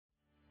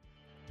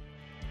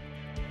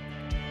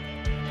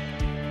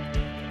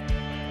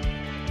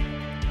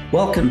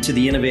Welcome to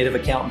the Innovative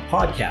Accountant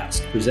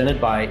Podcast, presented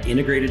by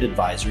Integrated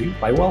Advisory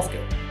by Wealthco.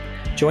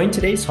 Join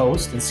today's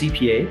host and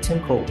CPA,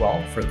 Tim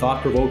Coatwell, for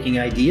thought-provoking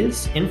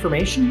ideas,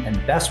 information, and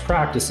best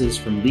practices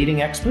from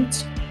leading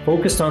experts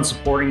focused on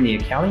supporting the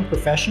accounting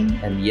profession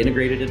and the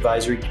integrated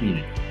advisory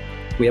community.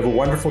 We have a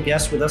wonderful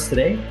guest with us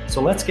today, so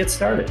let's get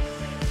started.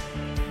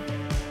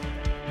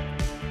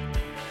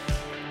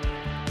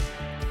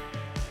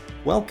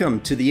 Welcome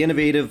to the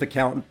Innovative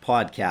Accountant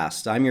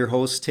Podcast. I'm your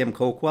host, Tim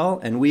Coatwell,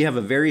 and we have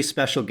a very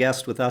special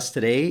guest with us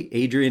today,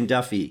 Adrienne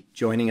Duffy,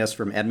 joining us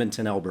from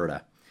Edmonton,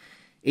 Alberta.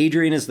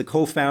 Adrienne is the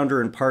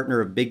co-founder and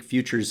partner of Big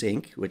Futures,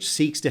 Inc., which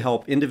seeks to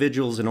help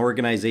individuals and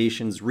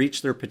organizations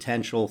reach their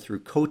potential through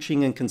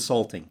coaching and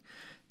consulting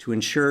to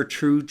ensure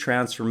true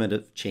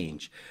transformative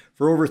change.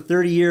 For over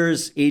 30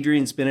 years,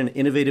 Adrienne's been an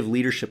innovative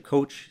leadership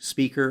coach,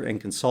 speaker, and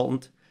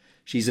consultant.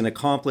 She's an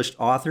accomplished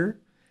author.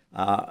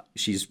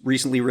 She's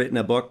recently written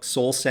a book,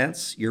 Soul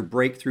Sense, Your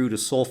Breakthrough to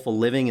Soulful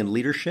Living and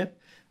Leadership.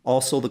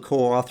 Also the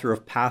co-author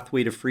of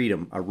Pathway to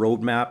Freedom, a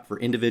roadmap for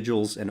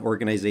individuals and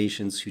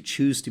organizations who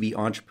choose to be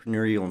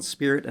entrepreneurial in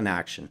spirit and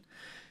action.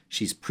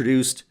 She's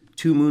produced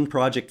 2 Moon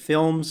Project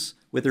films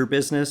with her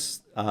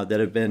business that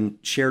have been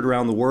shared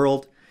around the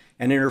world.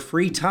 And in her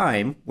free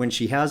time, when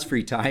she has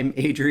free time,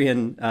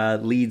 Adrienne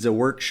leads a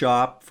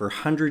workshop for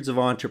hundreds of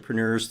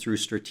entrepreneurs through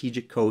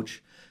Strategic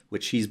Coach,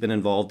 which she's been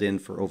involved in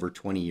for over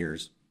 20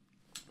 years.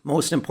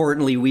 Most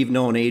importantly, we've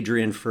known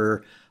Adrienne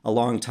for a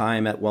long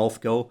time at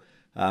Wealthco.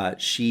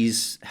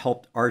 She's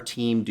helped our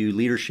team do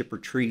leadership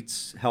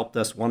retreats, helped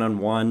us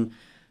one-on-one.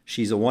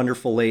 She's a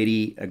wonderful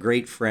lady, a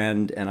great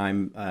friend,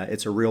 and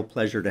it's a real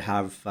pleasure to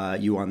have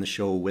you on the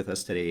show with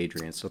us today,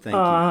 Adrienne. So thank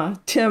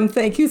you. Tim,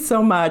 thank you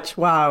so much.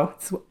 Wow,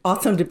 it's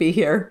awesome to be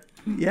here.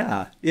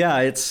 Yeah,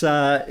 it's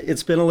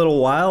been a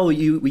little while.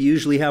 We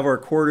usually have our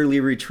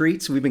quarterly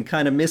retreats. We've been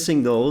kind of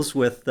missing those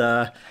with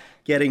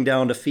getting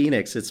down to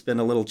Phoenix. It's been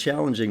a little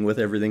challenging with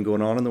everything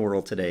going on in the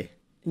world today.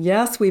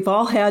 Yes, we've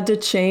all had to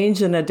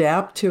change and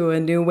adapt to a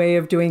new way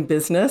of doing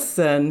business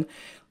and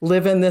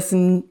live in this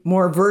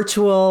more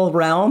virtual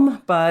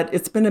realm. But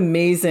it's been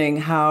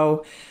amazing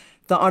how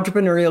the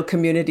entrepreneurial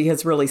community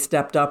has really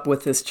stepped up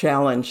with this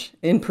challenge.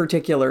 In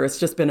particular, it's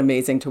just been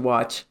amazing to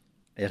watch.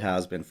 It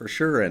has been, for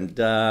sure. And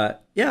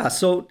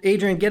so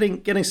Adrienne,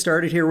 getting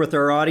started here with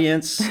our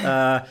audience,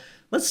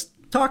 let's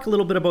talk a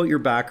little bit about your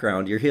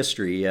background, your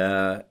history.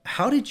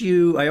 How did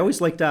you, I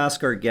always like to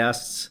ask our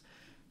guests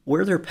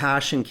where their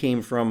passion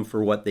came from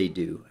for what they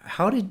do.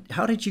 How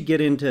did you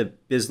get into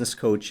business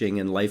coaching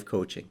and life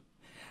coaching?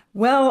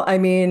 Well, I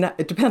mean,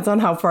 it depends on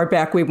how far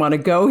back we want to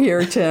go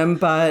here, Tim,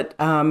 but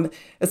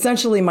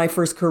essentially my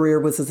first career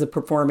was as a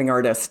performing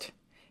artist.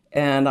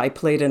 And I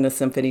played in a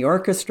symphony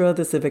orchestra,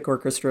 the Civic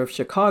Orchestra of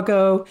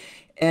Chicago,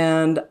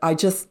 and I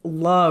just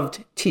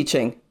loved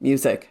teaching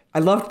music. I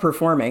loved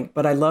performing,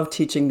 but I loved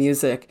teaching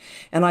music.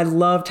 And I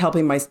loved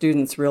helping my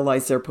students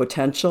realize their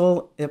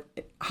potential.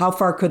 How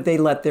far could they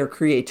let their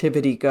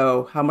creativity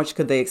go? How much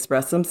could they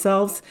express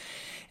themselves?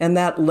 And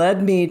that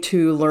led me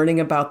to learning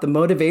about the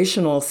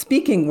motivational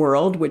speaking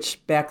world,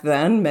 which back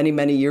then, many,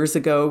 many years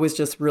ago, was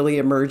just really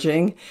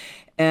emerging.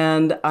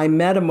 And I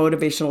met a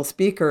motivational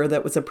speaker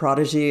that was a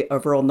protege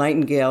of Earl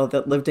Nightingale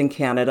that lived in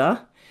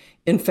Canada.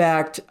 In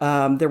fact,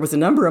 there was a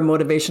number of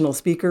motivational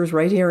speakers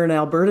right here in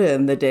Alberta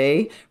in the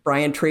day.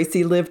 Brian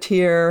Tracy lived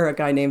here, a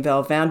guy named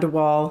Val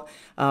Vanderwall,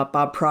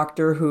 Bob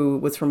Proctor, who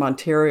was from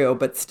Ontario,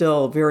 but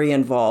still very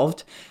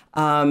involved.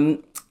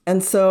 And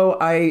so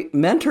I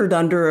mentored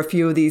under a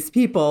few of these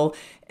people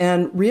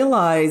and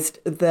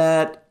realized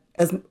that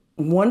as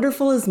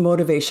wonderful as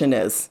motivation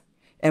is,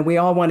 and we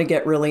all want to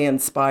get really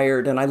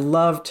inspired, and I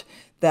loved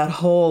that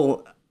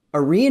whole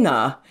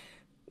arena,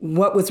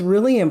 what was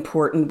really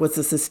important was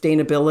the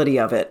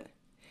sustainability of it.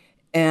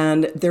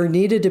 And there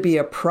needed to be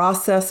a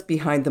process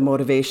behind the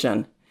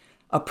motivation,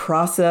 a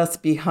process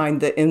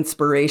behind the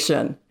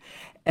inspiration.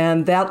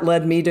 And that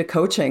led me to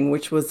coaching,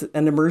 which was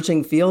an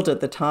emerging field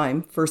at the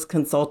time, first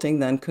consulting,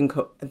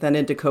 then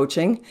into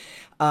coaching.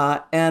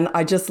 And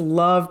I just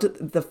loved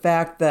the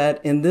fact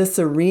that in this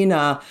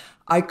arena,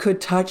 I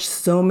could touch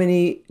so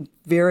many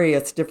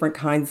various different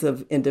kinds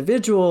of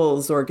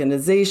individuals,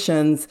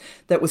 organizations,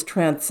 that was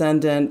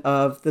transcendent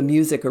of the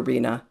music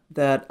arena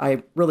that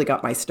I really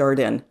got my start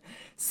in.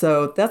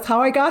 So that's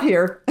how I got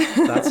here.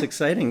 That's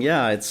exciting.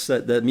 Yeah, it's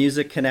the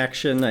music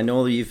connection. I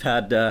know you've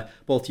had,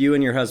 both you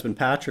and your husband,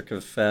 Patrick,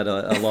 have had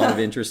a lot of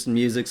interest in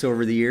music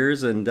over the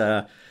years. And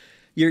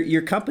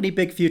your company,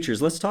 Big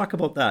Futures, let's talk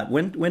about that.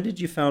 When did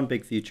you found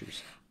Big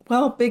Futures?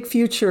 Well, Big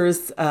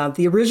Futures,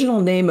 the original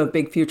name of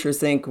Big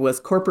Futures, Inc. was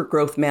Corporate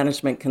Growth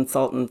Management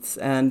Consultants,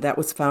 and that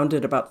was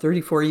founded about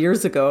 34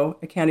 years ago.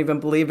 I can't even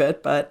believe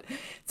it, but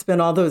it's been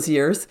all those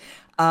years.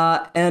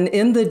 And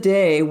in the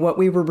day, what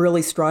we were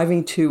really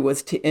striving to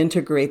was to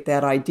integrate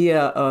that idea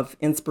of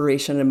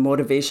inspiration and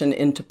motivation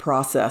into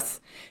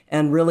process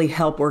and really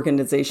help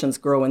organizations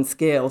grow and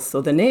scale. So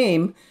the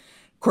name,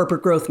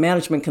 Corporate Growth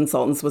Management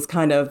Consultants, was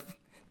kind of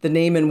the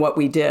name in what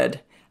we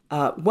did.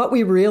 What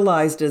we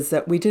realized is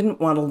that we didn't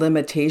want a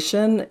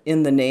limitation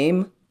in the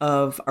name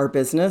of our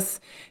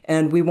business,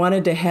 and we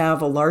wanted to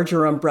have a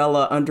larger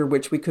umbrella under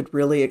which we could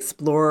really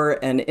explore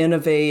and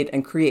innovate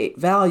and create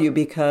value,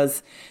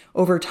 because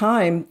over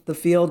time, the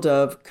field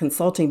of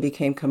consulting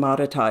became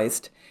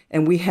commoditized,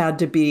 and we had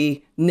to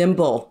be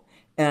nimble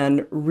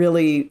and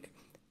really,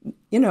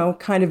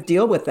 kind of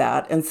deal with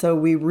that. And so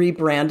we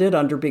rebranded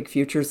under Big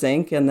Futures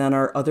Inc. and then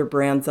our other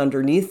brands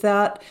underneath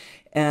that.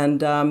 And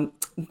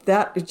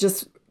that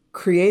just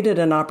created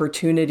an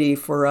opportunity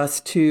for us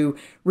to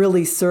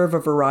really serve a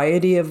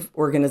variety of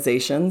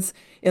organizations.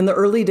 In the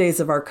early days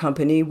of our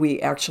company,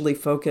 we actually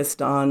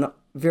focused on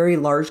very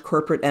large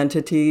corporate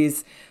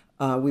entities.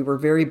 We were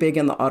very big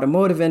in the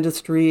automotive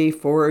industry,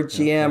 Ford,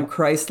 GM,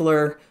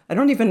 Chrysler. I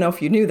don't even know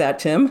if you knew that,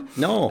 Tim.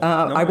 No.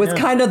 I was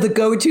kind of the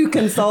go-to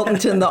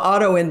consultant in the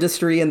auto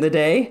industry in the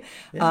day.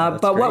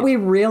 But what we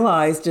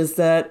realized is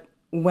that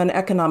when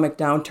economic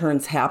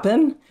downturns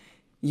happen,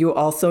 you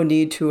also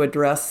need to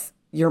address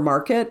your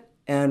market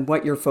and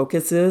what your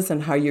focus is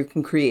and how you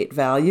can create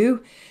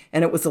value.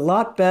 And it was a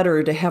lot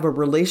better to have a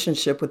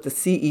relationship with the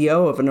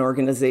CEO of an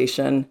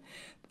organization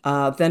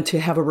than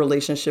to have a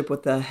relationship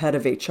with the head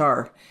of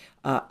HR.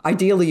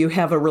 Ideally, you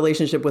have a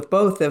relationship with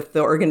both if the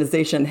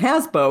organization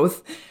has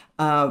both,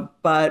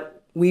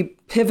 but we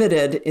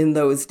pivoted in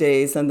those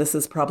days, and this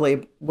is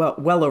probably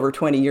well over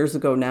 20 years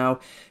ago now,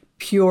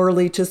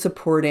 purely to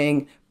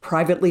supporting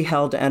privately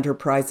held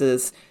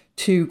enterprises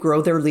to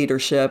grow their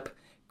leadership,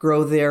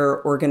 grow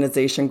their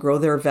organization, grow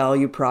their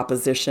value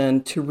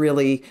proposition, to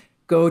really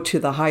go to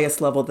the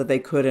highest level that they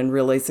could in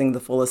realizing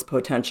the fullest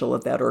potential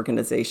of that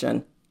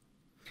organization.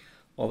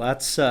 Well,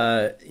 that's,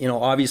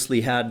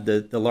 obviously had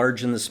the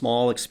large and the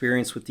small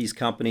experience with these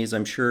companies.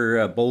 I'm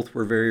sure both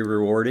were very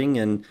rewarding.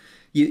 And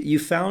you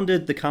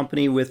founded the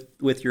company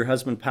with your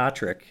husband,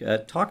 Patrick.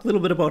 Talk a little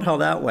bit about how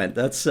that went.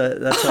 That's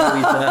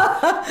always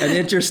an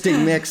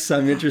interesting mix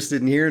I'm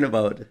interested in hearing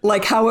about.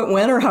 Like how it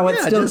went, or how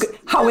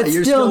it's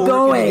you're still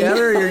going.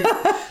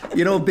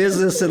 Together.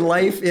 Business and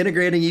life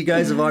integrating. You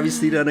guys have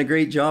obviously done a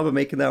great job of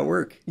making that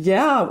work.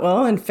 Yeah,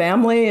 well, and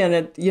family,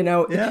 and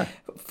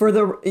for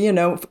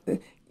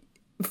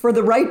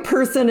the right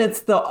person,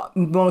 it's the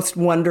most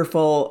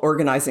wonderful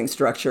organizing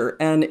structure,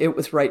 and it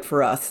was right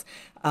for us.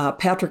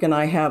 Patrick and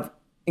I have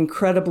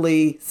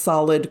incredibly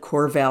solid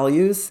core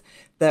values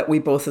that we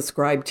both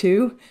ascribe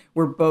to.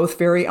 We're both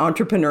very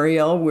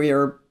entrepreneurial. We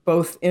are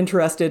both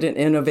interested in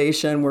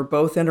innovation. We're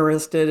both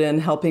interested in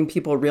helping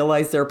people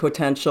realize their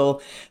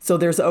potential. So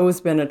there's always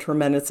been a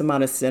tremendous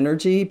amount of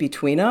synergy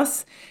between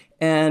us.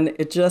 And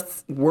it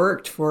just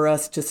worked for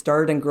us to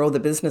start and grow the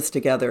business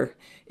together.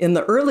 In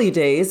the early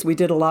days, we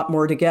did a lot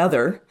more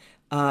together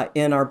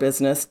in our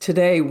business.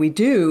 Today, we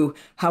do.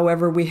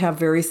 However, we have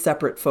very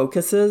separate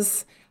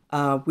focuses.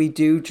 We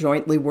do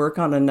jointly work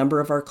on a number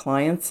of our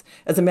clients.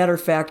 As a matter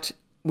of fact,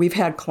 we've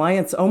had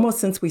clients almost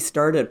since we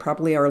started.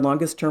 Probably our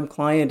longest term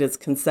client is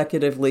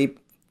consecutively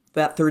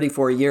that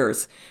 34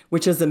 years,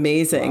 which is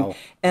amazing. Wow.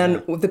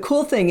 And the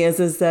cool thing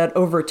is that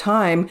over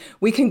time,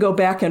 we can go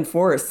back and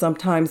forth.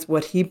 Sometimes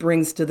what he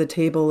brings to the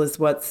table is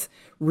what's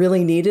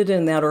really needed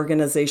in that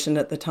organization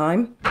at the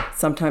time.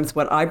 Sometimes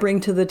what I bring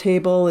to the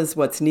table is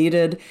what's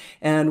needed.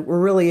 And we're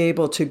really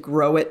able to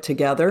grow it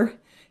together.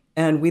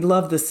 And we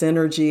love the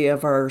synergy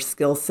of our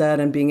skill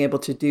set and being able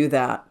to do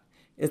that.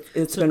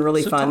 It's been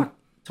really fun.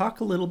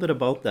 Talk a little bit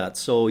about that.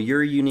 So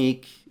you're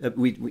unique.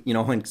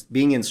 When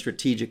being in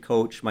strategic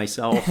coach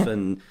myself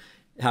and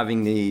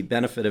having the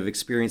benefit of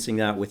experiencing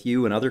that with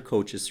you and other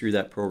coaches through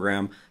that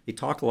program, they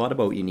talk a lot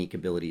about unique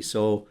ability.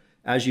 So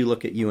as you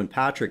look at you and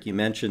Patrick, you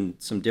mentioned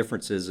some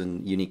differences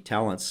in unique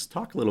talents.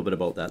 Talk a little bit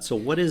about that. So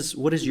what is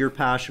your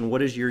passion?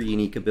 What is your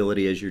unique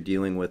ability as you're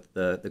dealing with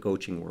the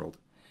coaching world?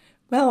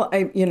 Well,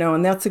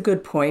 and that's a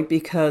good point,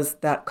 because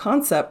that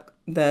concept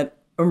that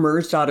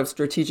emerged out of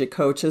strategic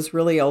coach is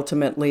really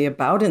ultimately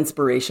about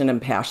inspiration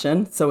and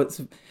passion. So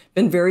it's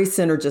been very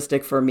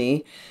synergistic for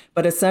me.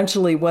 But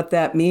essentially what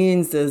that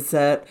means is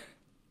that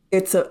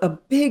it's a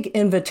big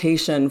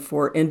invitation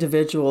for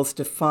individuals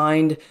to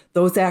find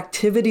those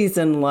activities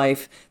in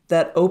life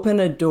that open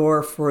a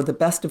door for the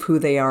best of who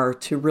they are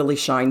to really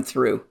shine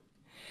through.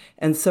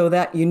 And so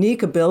that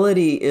unique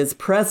ability is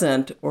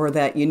present, or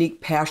that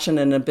unique passion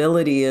and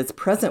ability is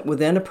present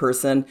within a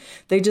person.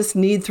 They just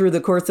need through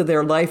the course of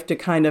their life to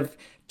kind of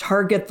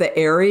target the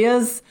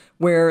areas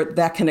where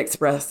that can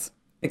express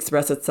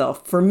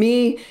itself. For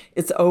me,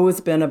 it's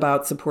always been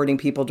about supporting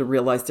people to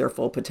realize their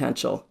full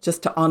potential,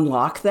 just to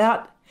unlock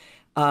that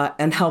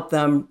and help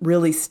them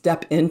really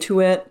step into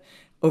it,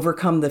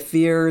 overcome the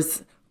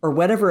fears, or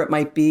whatever it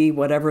might be,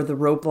 whatever the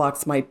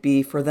roadblocks might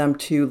be, for them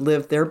to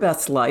live their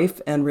best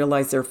life and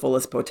realize their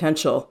fullest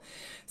potential.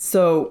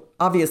 So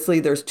obviously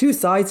there's two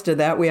sides to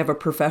that. We have a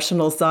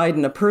professional side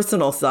and a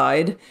personal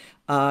side.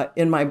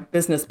 In my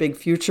business, Big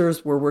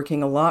Futures, we're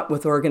working a lot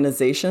with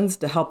organizations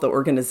to help the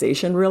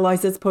organization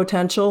realize its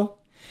potential,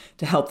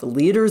 to help the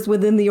leaders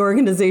within the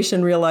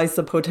organization realize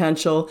the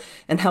potential,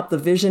 and help the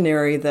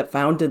visionary that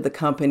founded the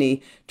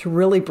company to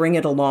really bring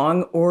it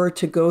along, or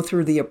to go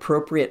through the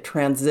appropriate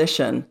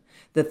transition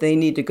that they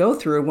need to go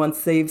through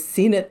once they've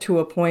seen it to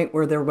a point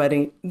where they're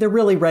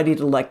really ready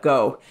to let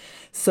go.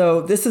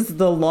 So this is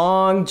the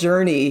long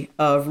journey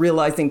of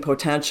realizing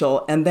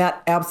potential, and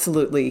that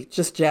absolutely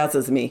just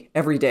jazzes me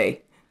every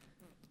day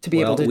to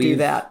be able to do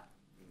that.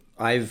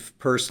 I've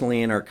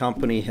personally, in our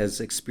company, has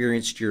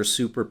experienced your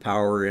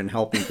superpower in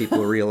helping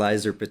people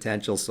realize their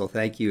potential. So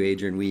thank you,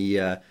 Adrienne.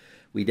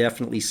 We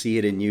definitely see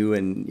it in you,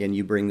 and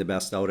you bring the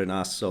best out in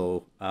us.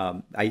 So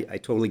I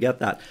totally get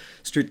that.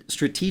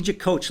 Strategic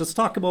coach, let's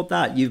talk about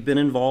that. You've been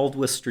involved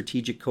with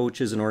strategic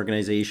coaches and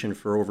organization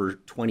for over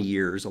 20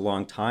 years, a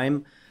long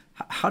time.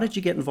 How did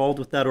you get involved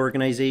with that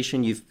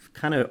organization? You've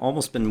kind of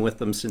almost been with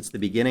them since the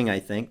beginning, I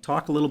think.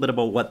 Talk a little bit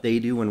about what they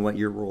do and what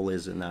your role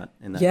is in that.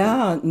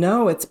 Yeah, group.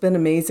 No, it's been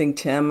amazing,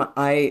 Tim.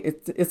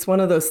 It's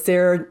one of those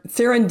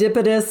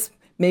serendipitous,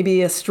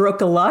 maybe a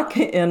stroke of luck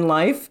in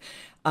life.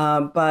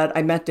 But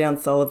I met Dan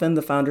Sullivan,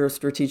 the founder of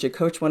Strategic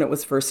Coach, when it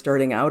was first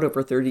starting out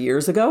over 30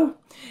 years ago.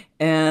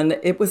 And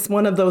it was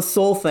one of those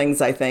soul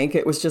things, I think.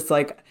 It was just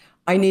like,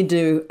 I need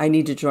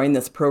to join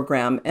this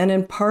program. And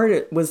in part,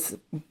 it was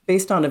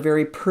based on a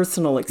very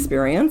personal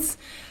experience.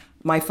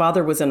 My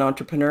father was an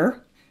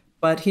entrepreneur,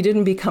 but he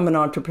didn't become an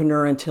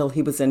entrepreneur until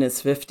he was in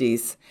his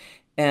 50s.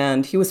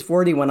 And he was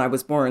 40 when I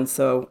was born,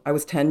 so I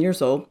was 10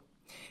 years old.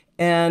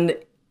 And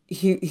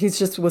he's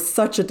just was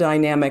such a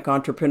dynamic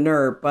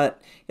entrepreneur,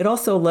 but it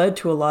also led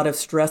to a lot of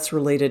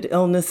stress-related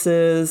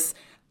illnesses,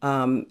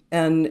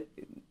 and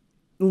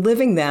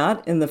living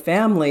that in the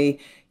family.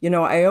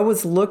 I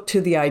always looked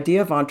to the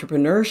idea of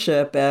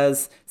entrepreneurship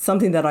as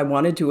something that I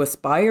wanted to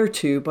aspire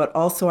to, but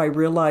also I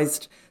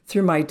realized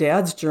through my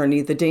dad's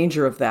journey the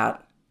danger of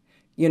that.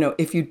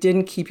 If you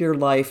didn't keep your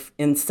life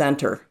in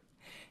center.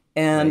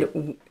 And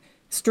right.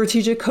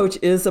 Strategic Coach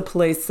is a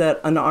place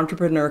that an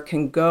entrepreneur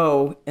can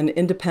go, an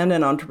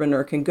independent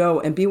entrepreneur can go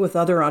and be with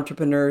other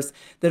entrepreneurs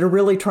that are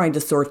really trying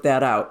to sort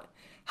that out.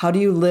 How do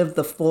you live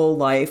the full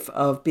life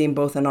of being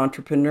both an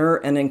entrepreneur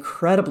and an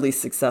incredibly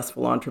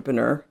successful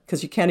entrepreneur?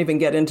 Because you can't even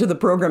get into the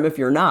program if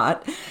you're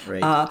not.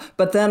 Right.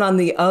 But then on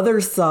the other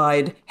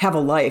side, have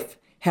a life,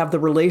 have the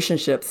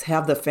relationships,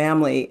 have the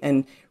family,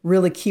 and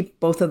really keep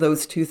both of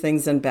those two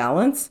things in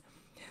balance.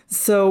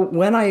 So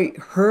when I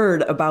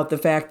heard about the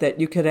fact that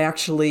you could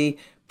actually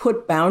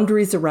put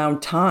boundaries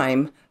around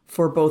time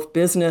for both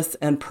business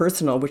and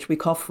personal, which we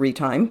call free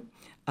time,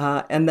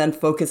 and then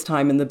focus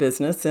time in the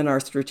business in our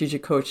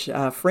Strategic Coach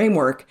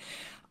framework,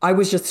 I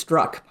was just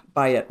struck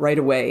by it right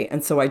away.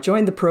 And so I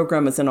joined the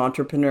program as an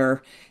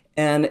entrepreneur.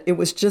 And it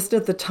was just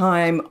at the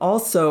time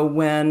also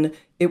when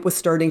it was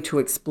starting to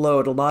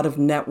explode. A lot of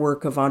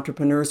network of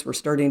entrepreneurs were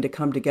starting to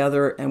come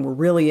together and were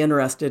really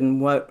interested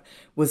in what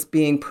was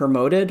being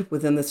promoted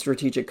within the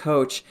Strategic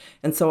Coach.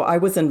 And so I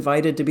was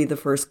invited to be the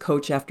first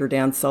coach after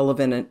Dan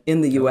Sullivan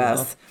in the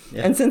U.S. Wow.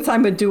 Yeah. And since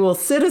I'm a dual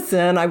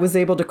citizen, I was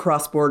able to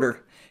cross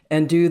border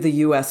and do the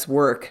U.S.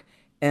 work.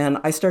 And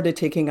I started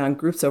taking on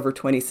groups over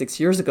 26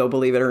 years ago,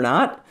 believe it or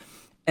not.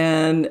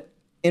 And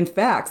in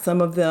fact,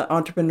 some of the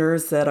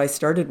entrepreneurs that I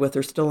started with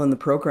are still in the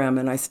program,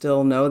 and I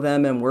still know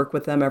them and work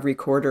with them every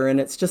quarter.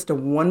 And it's just a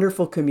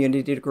wonderful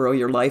community to grow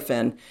your life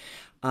in,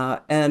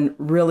 and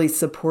really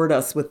support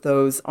us with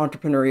those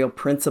entrepreneurial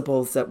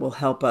principles that will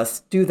help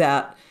us do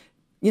that,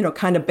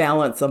 kind of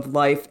balance of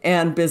life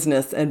and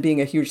business and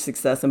being a huge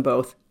success in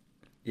both.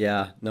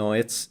 Yeah, no,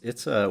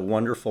 it's a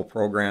wonderful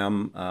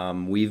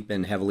program. We've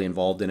been heavily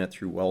involved in it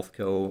through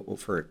WealthCo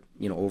for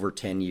over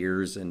 10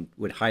 years, and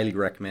would highly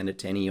recommend it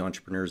to any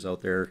entrepreneurs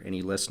out there,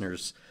 any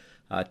listeners.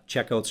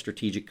 Check out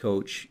Strategic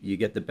Coach. You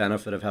get the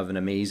benefit of having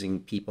amazing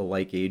people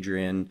like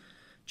Adrienne,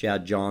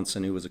 Chad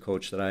Johnson, who was a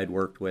coach that I had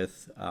worked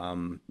with.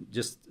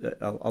 Just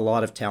a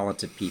lot of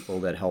talented people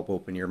that help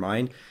open your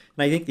mind.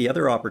 And I think the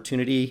other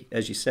opportunity,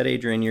 as you said,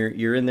 Adrienne,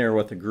 you're in there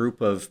with a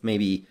group of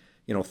maybe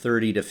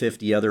 30 to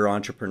 50 other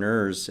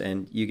entrepreneurs,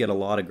 and you get a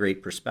lot of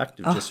great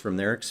perspective just from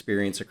their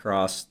experience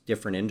across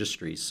different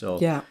industries. So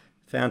yeah,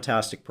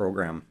 fantastic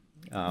program.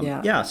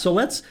 So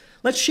let's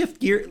shift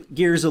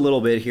gears a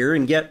little bit here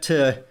and get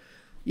to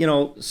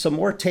some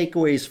more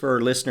takeaways for our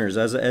listeners.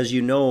 As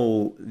you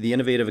know, the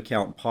Innovative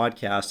Accountant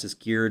podcast is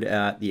geared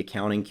at the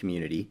accounting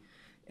community,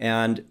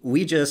 and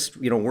we just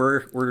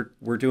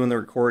we're doing the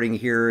recording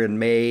here in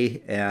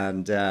May,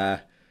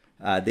 and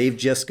they've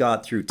just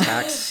got through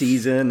tax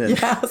season, and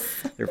yes.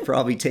 They're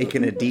probably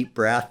taking a deep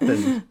breath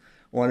and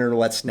wondering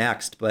what's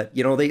next. But,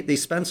 they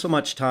spend so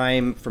much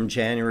time from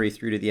January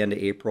through to the end of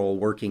April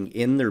working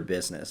in their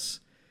business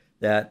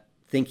that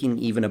thinking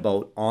even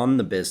about on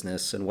the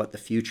business and what the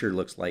future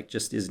looks like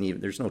just isn't even,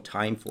 there's no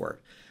time for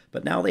it.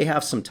 But now they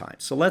have some time.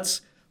 So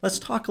let's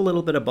talk a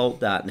little bit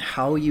about that and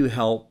how you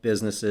help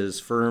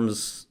businesses,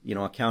 firms,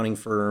 accounting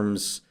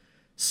firms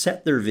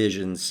set their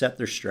vision, set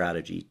their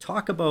strategy.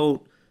 Talk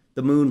about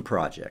the Moon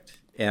Project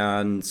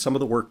and some of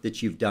the work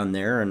that you've done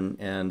there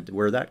and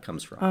where that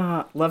comes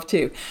from. Love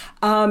to.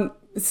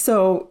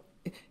 So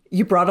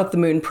you brought up the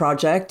Moon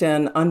Project,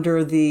 and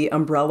under the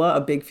umbrella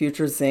of Big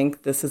Futures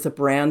Inc., this is a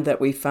brand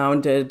that we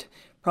founded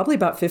probably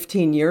about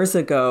 15 years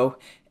ago.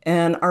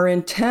 And our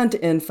intent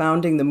in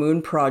founding the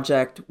Moon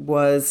Project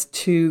was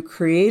to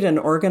create an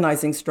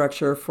organizing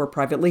structure for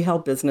privately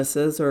held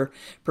businesses or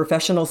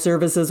professional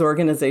services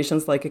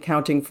organizations like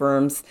accounting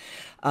firms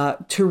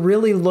to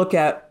really look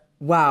at,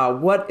 wow,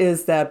 what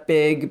is that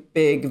big,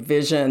 big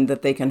vision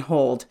that they can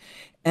hold?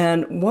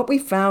 And what we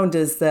found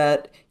is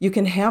that you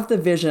can have the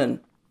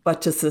vision,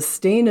 but to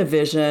sustain a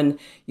vision,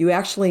 you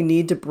actually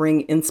need to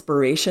bring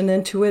inspiration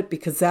into it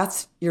because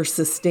that's your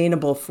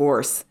sustainable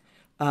force.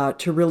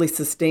 To really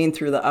sustain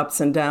through the ups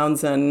and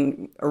downs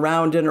and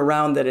around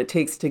that it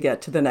takes to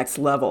get to the next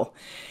level.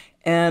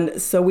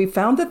 And so we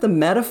found that the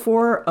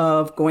metaphor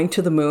of going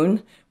to the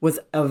moon was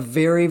a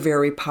very,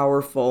 very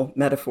powerful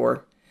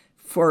metaphor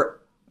for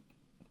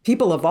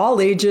people of all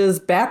ages,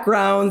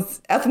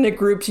 backgrounds, ethnic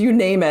groups, you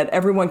name it.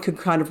 Everyone could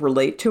kind of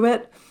relate to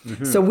it.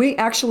 Mm-hmm. So we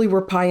actually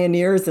were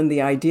pioneers in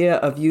the idea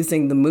of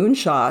using the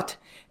moonshot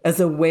as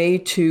a way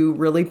to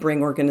really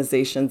bring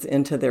organizations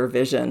into their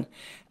vision.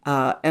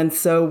 And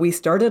so we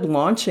started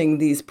launching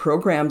these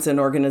programs in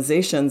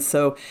organizations.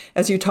 So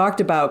as you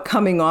talked about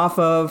coming off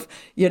of,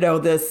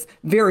 this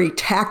very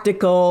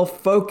tactical,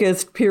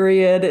 focused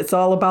period, it's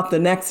all about the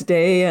next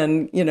day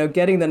and,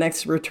 getting the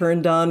next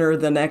return done or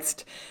the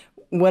next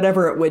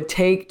whatever it would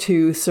take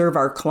to serve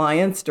our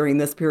clients during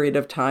this period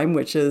of time,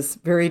 which is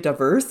very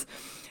diverse.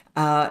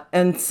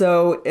 And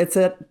so it's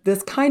at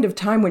this kind of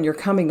time when you're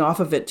coming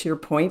off of it, to your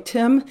point,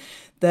 Tim,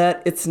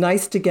 that it's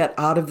nice to get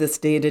out of this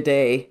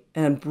day-to-day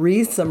and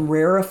breathe some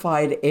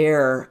rarefied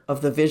air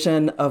of the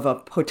vision of a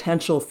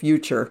potential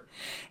future.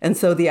 And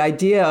so the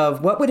idea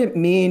of what would it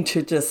mean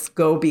to just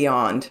go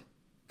beyond,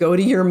 go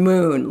to your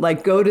moon,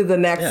 like go to the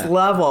next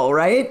level,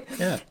 right?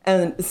 Yeah.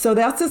 And so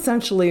that's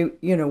essentially,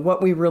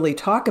 what we really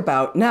talk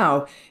about.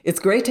 Now,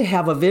 it's great to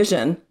have a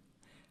vision,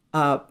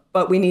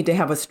 but we need to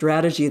have a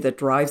strategy that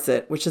drives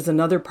it, which is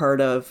another part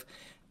of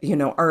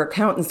our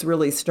accountants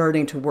really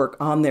starting to work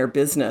on their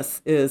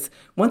business is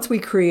once we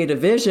create a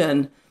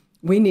vision,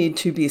 we need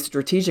to be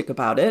strategic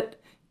about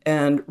it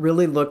and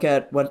really look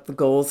at what the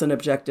goals and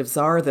objectives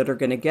are that are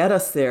going to get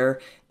us there,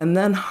 and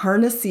then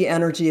harness the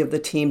energy of the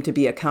team to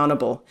be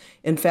accountable.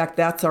 In fact,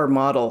 that's our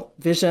model: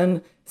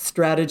 vision,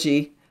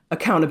 strategy,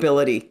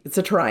 accountability. It's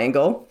a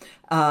triangle.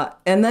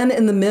 And then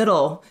in the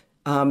middle,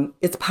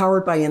 it's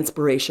powered by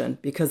inspiration,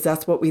 because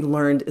that's what we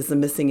learned is the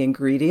missing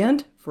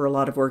ingredient for a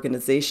lot of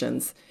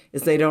organizations,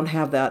 is they don't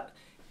have that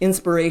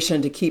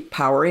inspiration to keep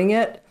powering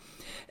it.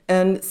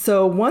 And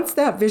so once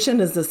that vision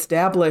is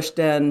established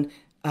and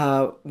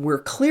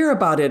we're clear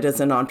about it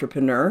as an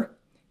entrepreneur,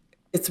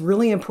 it's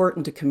really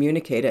important to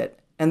communicate it.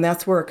 And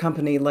that's where a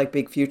company like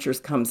Big Futures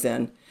comes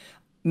in.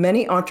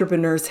 Many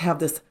entrepreneurs have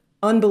this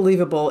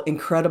unbelievable,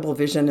 incredible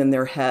vision in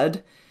their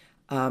head,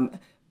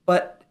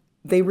 but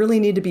they really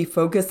need to be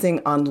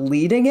focusing on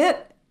leading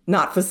it,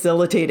 not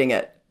facilitating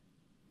it.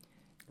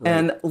 Right.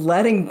 And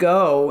letting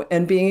go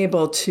and being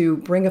able to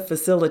bring a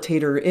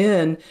facilitator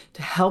in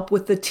to help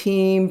with the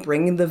team,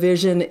 bringing the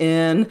vision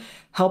in,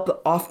 help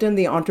often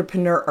the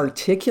entrepreneur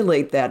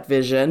articulate that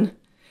vision,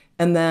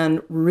 and then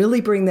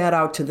really bring that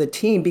out to the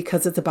team,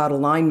 because it's about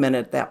alignment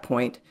at that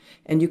point.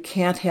 And you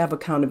can't have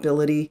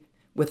accountability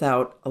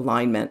without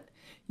alignment.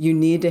 You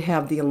need to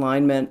have the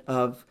alignment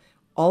of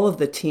all of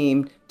the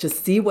team to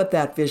see what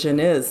that vision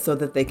is so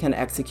that they can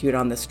execute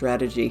on the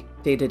strategy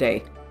day to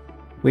day.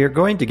 We are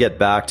going to get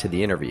back to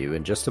the interview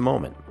in just a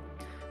moment.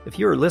 If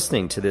you are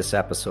listening to this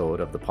episode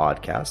of the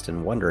podcast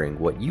and wondering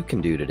what you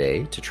can do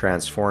today to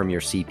transform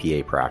your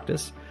CPA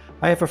practice,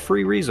 I have a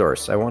free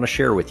resource I want to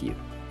share with you.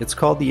 It's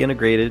called the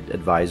Integrated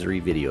Advisory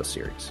Video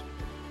Series.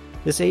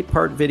 This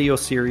 8-part video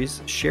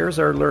series shares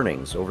our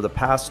learnings over the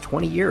past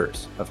 20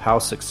 years of how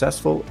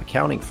successful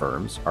accounting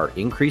firms are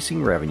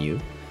increasing revenue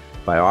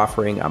by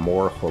offering a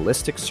more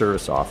holistic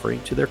service offering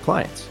to their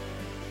clients.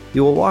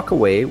 You will walk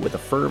away with a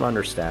firm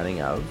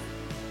understanding of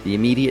the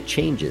immediate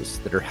changes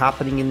that are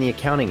happening in the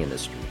accounting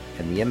industry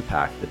and the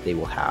impact that they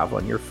will have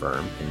on your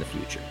firm in the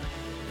future.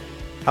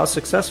 How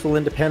successful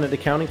independent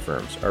accounting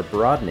firms are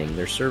broadening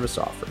their service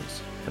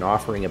offerings and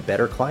offering a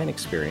better client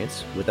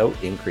experience without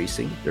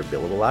increasing their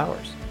billable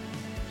hours.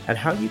 And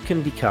how you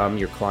can become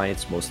your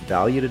client's most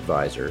valued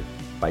advisor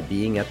by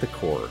being at the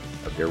core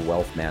of their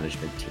wealth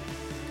management team.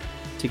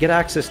 To get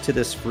access to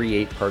this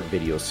free 8-part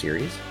video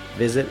series,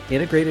 visit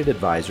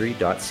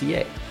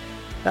integratedadvisory.ca.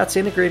 That's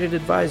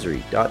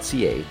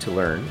integratedadvisory.ca to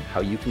learn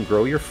how you can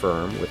grow your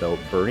firm without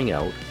burning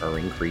out or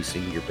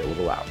increasing your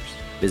billable hours.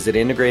 Visit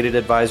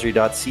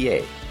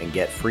integratedadvisory.ca and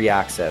get free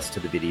access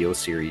to the video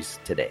series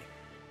today.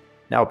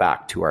 Now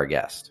back to our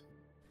guest.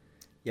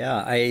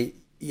 Yeah,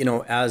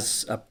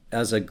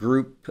 as a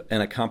group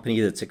and a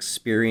company that's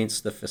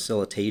experienced the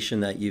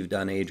facilitation that you've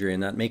done, Adrienne,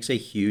 that makes a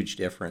huge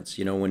difference.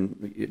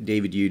 When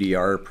David Udy,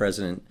 our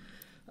president,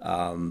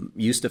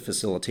 used to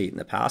facilitate in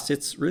the past,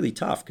 it's really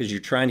tough because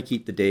you're trying to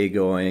keep the day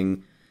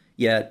going,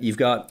 yet you've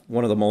got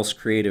one of the most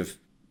creative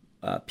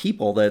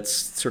people that's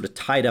sort of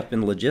tied up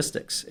in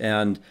logistics.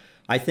 And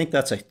I think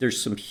there's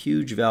some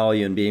huge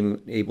value in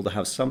being able to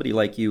have somebody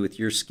like you with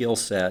your skill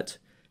set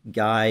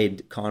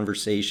guide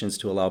conversations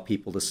to allow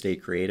people to stay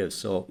creative.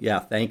 So yeah,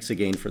 thanks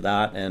again for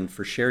that and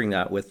for sharing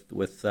that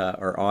with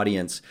our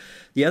audience.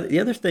 The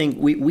other thing,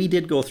 we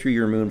did go through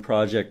your Moon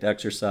Project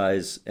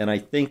exercise, and I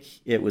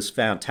think it was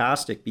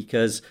fantastic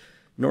because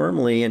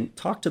normally, and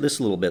talk to this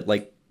a little bit,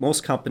 like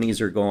most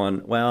companies are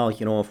going, well,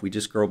 if we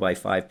just grow by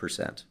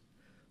 5%,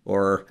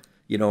 or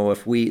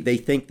if they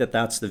think that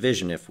that's the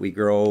vision, if we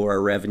grow our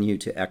revenue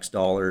to X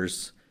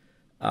dollars.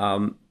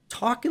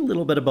 Talk a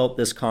little bit about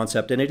this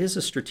concept, and it is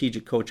a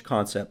strategic coach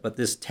concept, but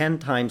this 10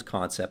 times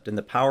concept and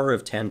the power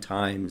of 10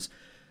 times,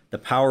 the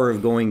power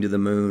of going to the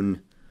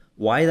moon,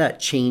 why that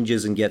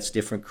changes and gets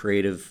different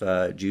creative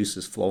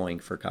juices flowing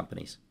for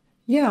companies.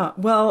 Yeah,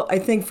 well, I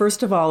think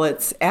first of all,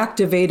 it's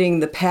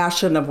activating the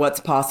passion of what's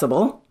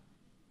possible.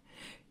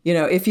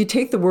 If you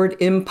take the word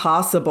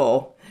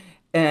impossible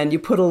and you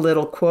put a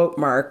little quote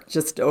mark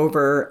just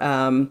over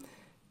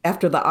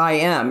after the I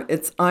am,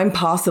 it's I'm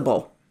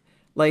possible.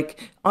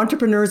 Like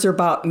entrepreneurs are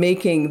about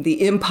making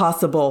the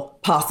impossible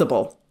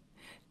possible.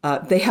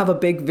 They have a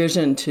big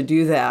vision to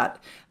do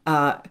that.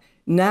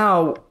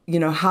 Now,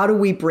 how do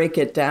we break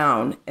it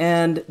down?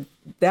 And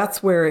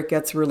that's where it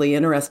gets really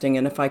interesting.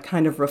 And if I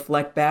kind of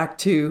reflect back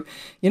to,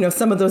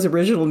 some of those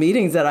original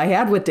meetings that I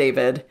had with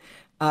David,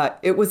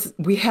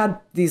 we had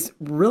these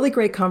really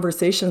great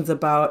conversations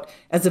about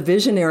as a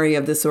visionary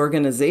of this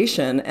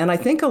organization. And I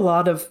think a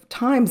lot of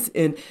times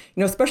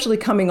especially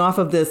coming off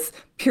of this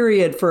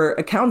period for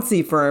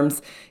accountancy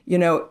firms,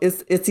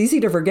 it's easy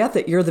to forget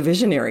that you're the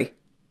visionary.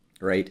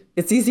 Right.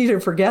 It's easy to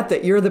forget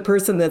that you're the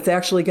person that's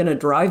actually going to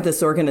drive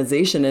this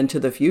organization into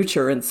the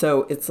future. And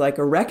so it's like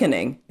a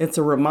reckoning. It's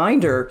a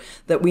reminder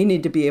that we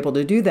need to be able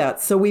to do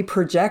that. So we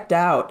project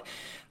out.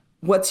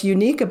 What's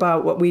unique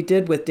about what we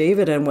did with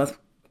David and with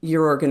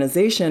your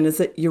organization is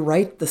that you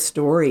write the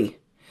story.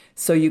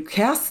 So you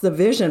cast the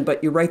vision,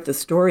 but you write the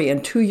story.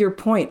 And to your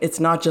point, it's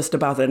not just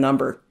about a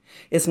number.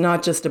 It's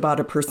not just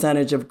about a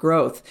percentage of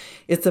growth.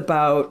 It's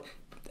about,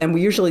 and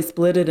we usually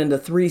split it into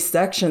 3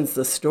 sections,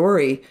 the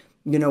story.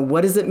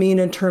 What does it mean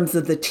in terms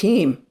of the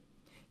team,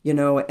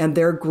 and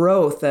their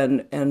growth,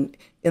 and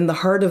in the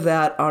heart of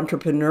that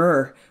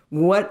entrepreneur,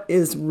 what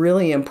is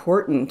really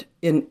important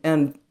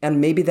and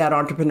maybe that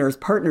entrepreneur's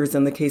partners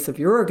in the case of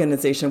your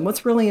organization,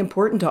 what's really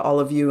important to all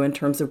of you in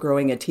terms of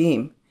growing a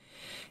team?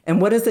 And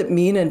what does it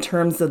mean in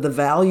terms of the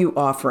value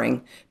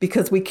offering?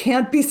 Because we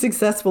can't be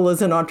successful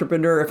as an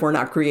entrepreneur if we're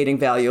not creating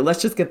value.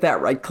 Let's just get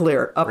that right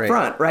clear up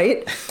front,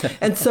 right?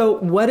 And so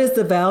what is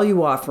the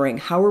value offering?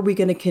 How are we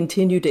going to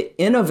continue to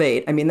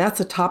innovate? I mean, that's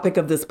a topic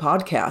of this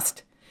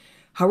podcast.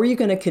 How are you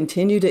going to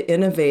continue to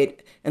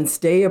innovate and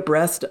stay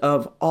abreast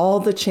of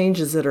all the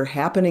changes that are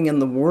happening in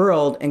the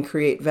world and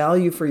create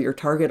value for your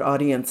target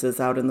audiences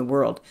out in the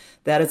world?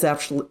 That is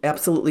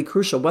absolutely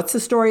crucial. What's the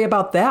story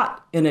about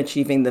that in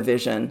achieving the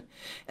vision?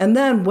 And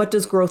then what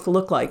does growth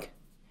look like?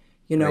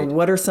 Right.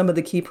 What are some of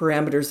the key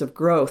parameters of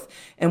growth?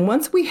 And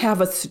once we have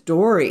a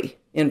story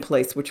in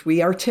place, which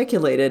we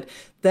articulated,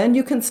 then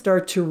you can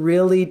start to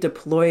really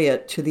deploy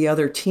it to the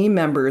other team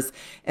members.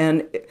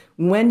 And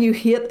when you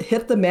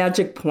hit the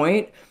magic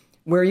point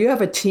where you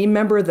have a team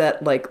member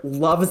that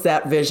loves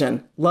that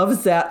vision,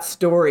 loves that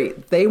story,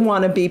 they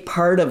want to be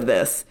part of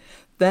this,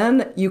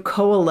 then you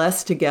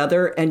coalesce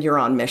together and you're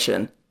on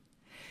mission.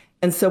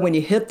 And so when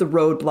you hit the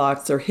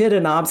roadblocks or hit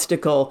an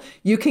obstacle,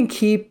 you can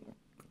keep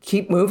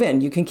moving.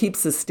 You can keep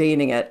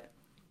sustaining it.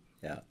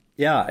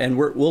 Yeah. And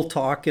we'll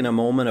talk in a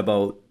moment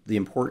about the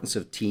importance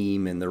of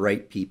team and the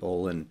right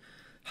people and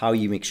how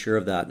you make sure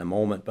of that in a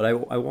moment. But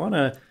I want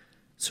to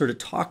sort of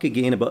talk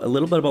again about a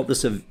little bit about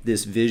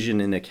this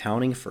vision in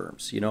accounting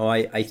firms.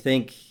 I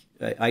think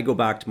I go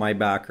back to my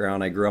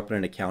background. I grew up in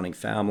an accounting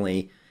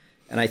family.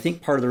 And I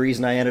think part of the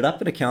reason I ended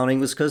up in accounting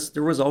was because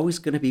there was always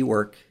going to be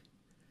work.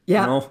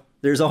 Yeah.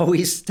 There's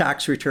always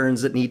tax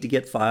returns that need to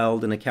get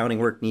filed and accounting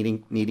work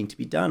needing to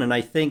be done. And I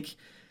think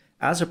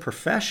as a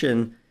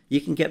profession, you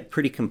can get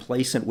pretty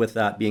complacent with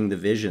that being the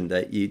vision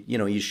that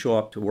you show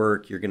up to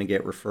work, you're going to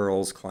get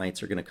referrals,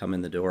 clients are going to come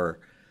in the door.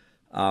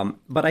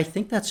 But I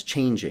think that's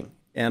changing.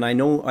 And I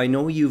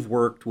know you've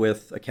worked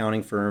with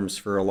accounting firms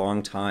for a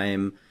long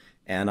time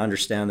and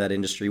understand that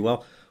industry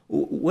well.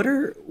 What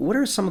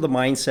are some of the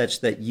mindsets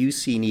that you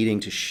see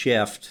needing to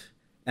shift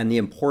and the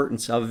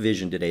importance of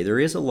vision today? There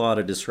is a lot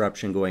of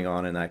disruption going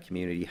on in that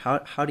community.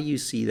 How do you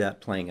see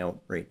that playing out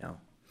right now?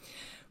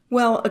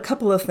 Well, a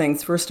couple of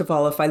things. First of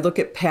all, if I look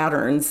at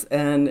patterns,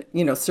 and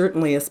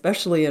certainly,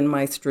 especially in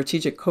my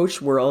strategic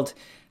coach world,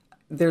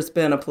 there's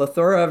been a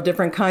plethora of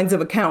different kinds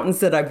of accountants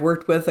that I've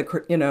worked with,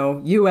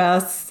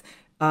 U.S.,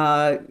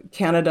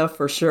 Canada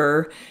for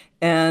sure.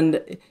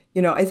 And,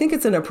 I think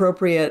it's an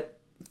appropriate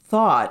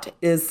thought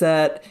is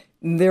that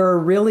there are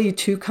really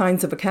 2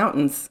 kinds of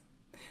accountants.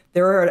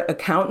 There are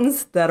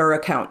accountants that are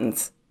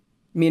accountants,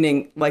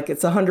 meaning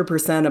it's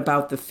 100%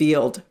 about the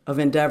field of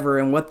endeavor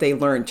and what they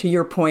learn, to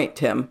your point,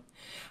 Tim.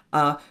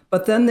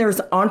 But then there's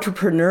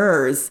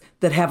entrepreneurs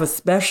that have a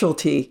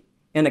specialty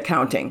in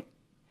accounting.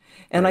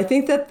 And I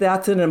think that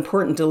that's an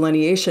important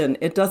delineation.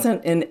 It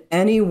doesn't in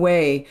any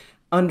way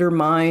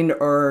undermine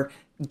or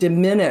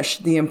diminish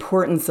the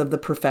importance of the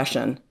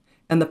profession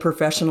and the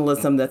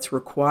professionalism that's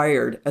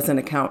required as an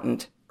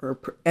accountant or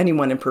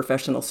anyone in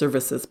professional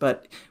services,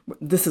 but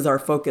this is our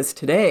focus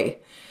today.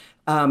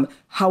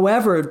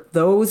 However,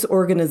 those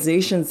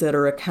organizations that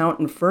are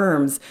accountant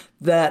firms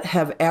that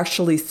have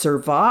actually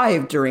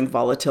survived during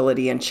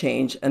volatility and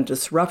change and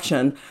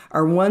disruption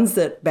are ones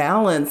that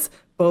balance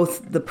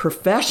both the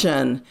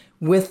profession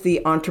with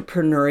the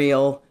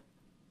entrepreneurial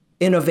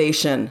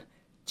innovation,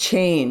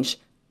 change,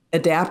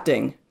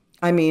 adapting.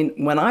 I mean,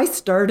 when I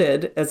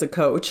started as a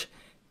coach,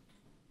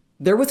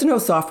 there was no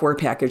software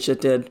package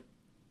that did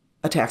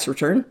a tax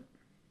return.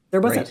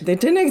 There wasn't. Right. They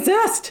didn't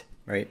exist.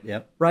 Right.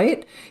 Yep.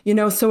 Right.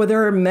 So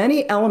there are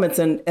many elements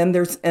and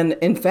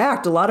in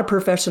fact, a lot of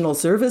professional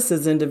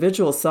services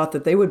individuals thought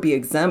that they would be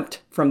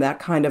exempt from that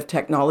kind of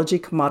technology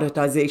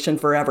commoditization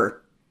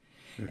forever.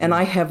 Mm-hmm. And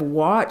I have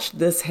watched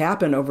this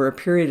happen over a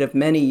period of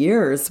many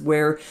years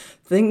where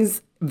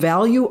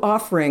value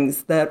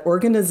offerings that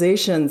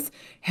organizations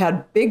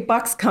had big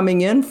bucks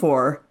coming in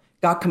for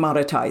got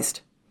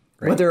commoditized,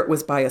 right. Whether it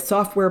was by a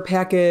software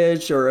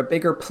package or a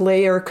bigger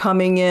player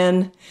coming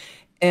in.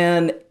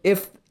 And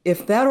if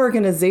that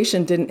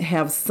organization didn't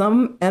have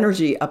some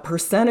energy, a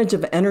percentage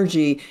of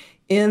energy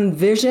in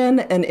vision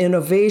and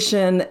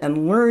innovation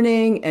and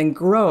learning and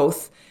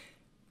growth,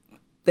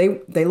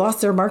 they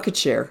lost their market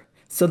share.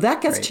 So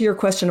that gets to your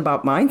question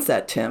about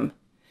mindset, Tim,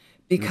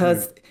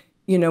 because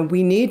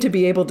we need to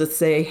be able to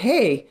say,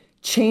 hey,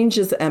 change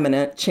is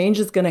imminent, change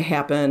is going to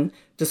happen,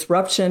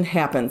 disruption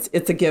happens,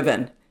 it's a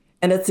given,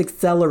 and it's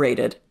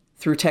accelerated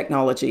through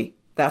technology.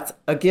 That's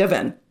a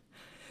given.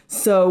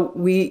 So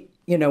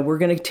we're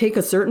going to take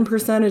a certain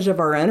percentage of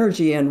our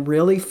energy and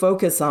really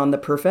focus on the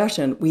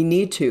profession. We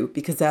need to,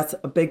 because that's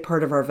a big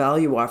part of our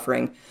value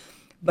offering.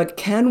 But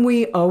can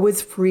we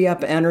always free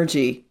up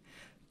energy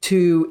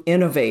to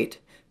innovate,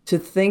 to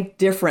think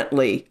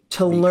differently,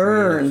 to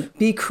learn,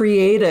 be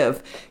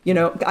creative?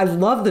 I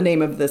love the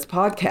name of this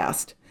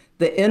podcast,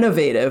 The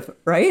Innovative,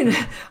 right?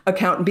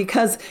 Accountant,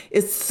 because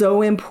it's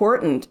so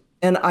important.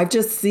 And I've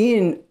just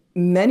seen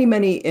many,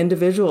 many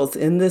individuals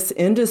in this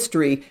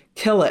industry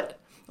kill it.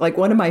 Like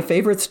one of my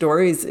favorite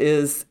stories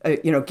is,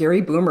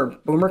 Gary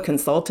Boomer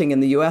Consulting in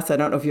the U.S. I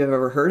don't know if you've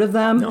ever heard of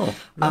them.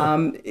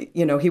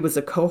 No. He was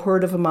a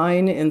cohort of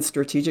mine in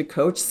Strategic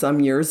Coach some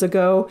years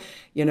ago,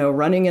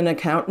 running an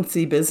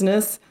accountancy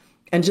business,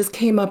 and just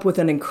came up with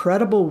an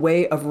incredible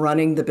way of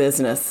running the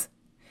business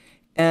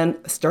and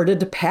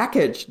started to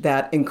package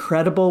that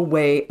incredible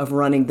way of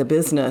running the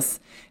business.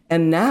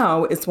 And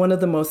now it's one of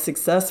the most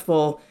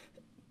successful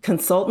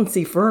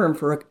consultancy firm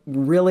for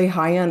really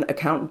high-end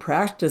accountant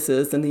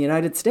practices in the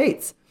United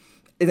States.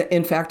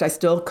 In fact, I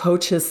still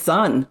coach his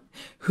son,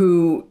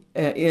 who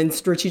in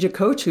Strategic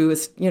Coach, who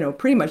is,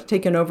 pretty much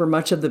taken over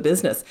much of the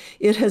business.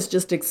 It has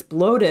just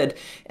exploded.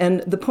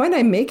 And the point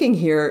I'm making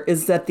here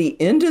is that the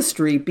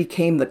industry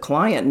became the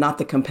client, not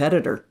the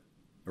competitor.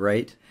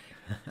 Right.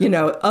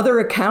 Other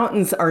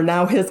accountants are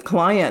now his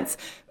clients.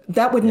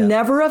 That would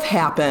never have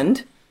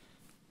happened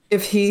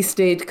if he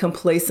stayed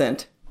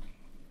complacent,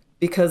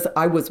 because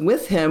I was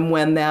with him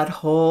when that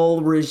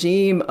whole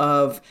regime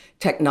of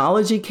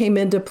technology came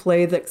into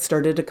play that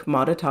started to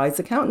commoditize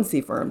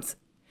accountancy firms.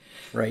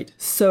 Right.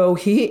 So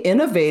he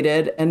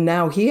innovated, and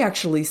now he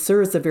actually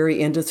serves the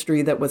very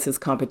industry that was his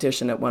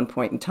competition at one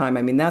point in time.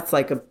 I mean, that's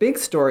like a big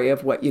story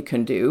of what you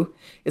can do.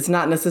 It's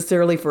not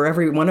necessarily for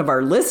every one of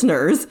our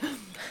listeners,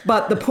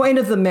 but the point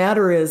of the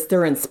matter is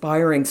they're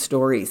inspiring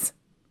stories.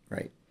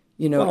 Right.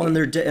 And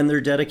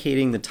they're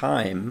dedicating the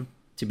time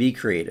to be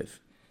creative.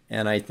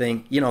 And I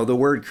think, the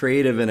word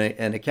creative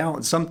and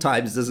accountant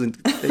sometimes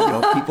doesn't,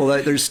 people,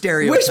 there's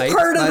stereotypes. Which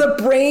part of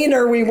the brain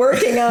are we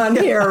working on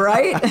here,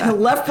 right?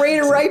 Left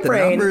brain or right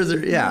brain?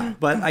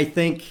 But I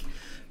think,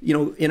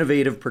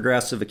 innovative,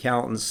 progressive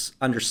accountants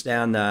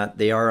understand that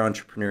they are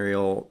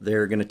entrepreneurial.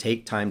 They're going to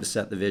take time to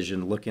set the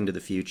vision, look into the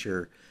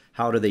future.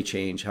 How do they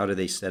change? How do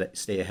they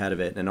stay ahead of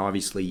it? And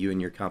obviously you and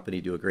your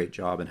company do a great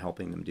job in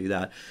helping them do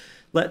that.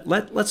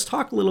 Let's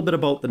talk a little bit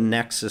about the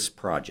Nexus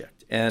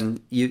project.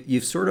 And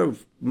you've sort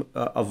of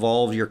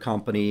evolved your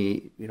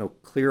company,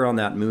 clear on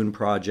that Moon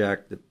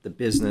project, the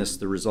business,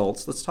 the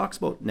results. Let's talk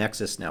about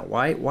Nexus now.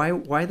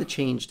 Why the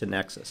change to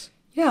Nexus?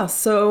 Yeah,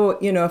 so,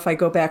 if I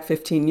go back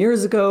 15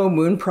 years ago,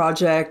 Moon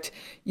project,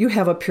 you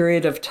have a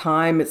period of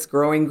time, it's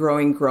growing.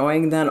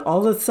 Then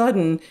all of a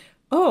sudden,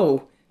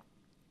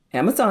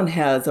 Amazon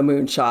has a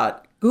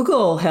moonshot.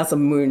 Google has a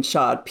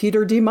moonshot.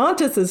 Peter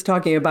DeMontis is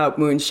talking about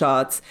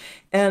moonshots.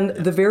 And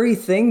the very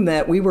thing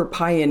that we were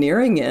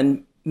pioneering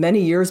in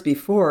many years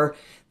before,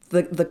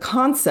 the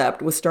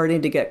concept was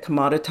starting to get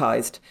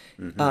commoditized.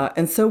 Mm-hmm.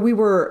 And so we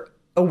were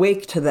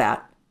awake to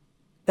that.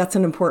 That's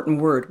an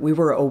important word. We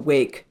were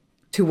awake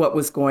to what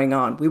was going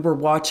on. We were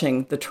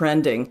watching the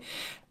trending.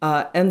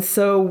 And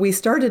so we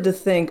started to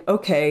think,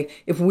 okay,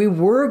 if we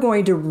were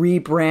going to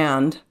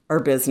rebrand our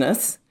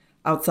business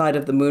outside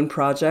of the Moon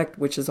project,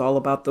 which is all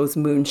about those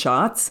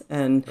moonshots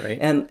and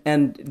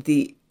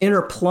the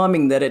inner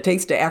plumbing that it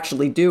takes to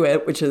actually do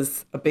it, which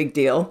is a big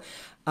deal,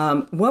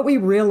 What we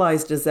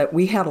realized is that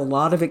we had a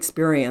lot of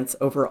experience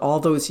over all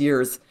those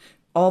years,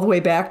 all the way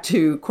back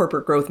to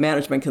corporate growth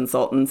management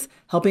consultants,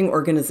 helping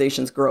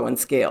organizations grow and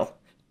scale.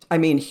 I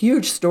mean,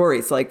 huge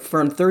stories, like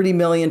from 30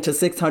 million to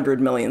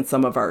 600 million,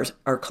 some of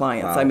our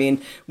clients. Wow. I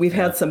mean, we've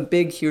had some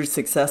big, huge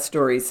success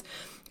stories.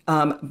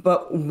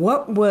 But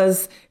what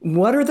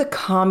are the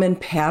common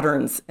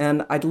patterns?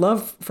 And I'd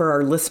love for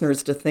our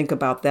listeners to think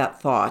about that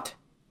thought.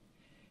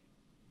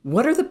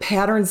 What are the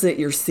patterns that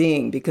you're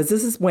seeing? Because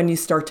this is when you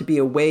start to be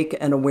awake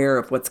and aware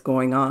of what's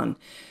going on.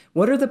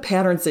 What are the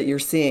patterns that you're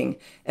seeing?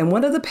 And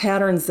one of the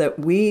patterns that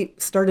we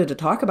started to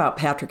talk about,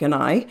 Patrick and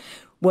I,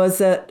 was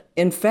that,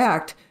 in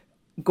fact,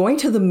 going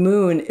to the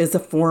moon is a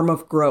form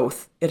of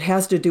growth. It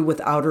has to do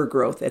with outer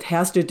growth. It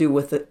has to do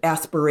with the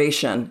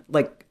aspiration,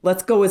 like,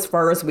 let's go as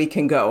far as we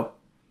can go.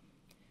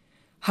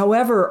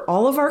 However,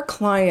 all of our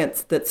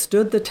clients that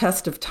stood the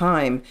test of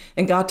time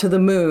and got to the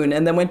moon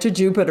and then went to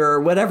Jupiter, or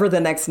whatever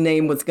the next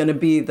name was going to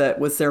be that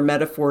was their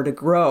metaphor to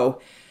grow,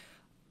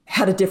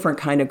 had a different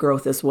kind of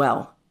growth as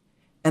well.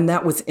 And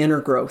that was inner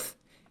growth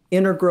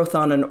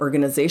on an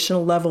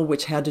organizational level,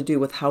 which had to do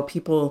with how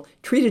people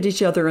treated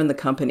each other in the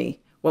company.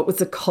 What was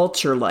the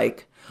culture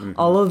like?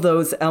 All of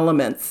those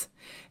elements.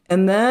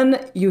 And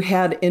then you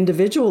had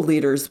individual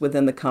leaders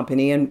within the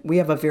company, and we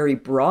have a very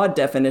broad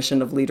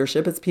definition of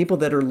leadership. It's people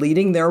that are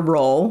leading their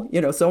role.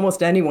 So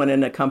almost anyone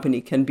in a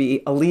company can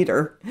be a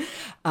leader.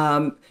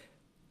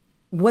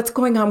 What's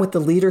going on with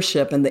the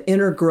leadership and the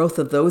inner growth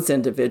of those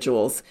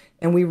individuals?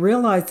 And we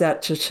realized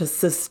that to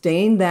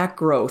sustain that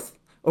growth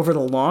over the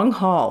long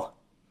haul,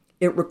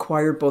 it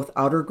required both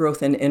outer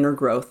growth and inner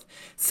growth.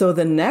 So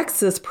the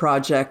Nexus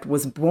project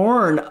was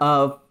born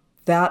of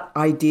that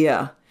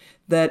idea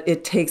that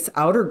it takes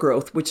outer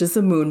growth, which is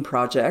a moon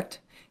project,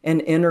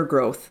 and inner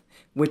growth,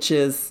 which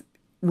is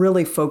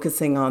really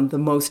focusing on the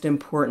most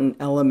important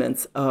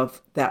elements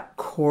of that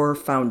core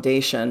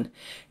foundation.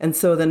 And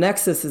so the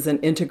Nexus is an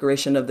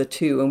integration of the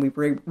two, and we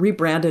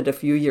rebranded a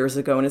few years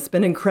ago, and it's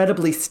been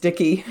incredibly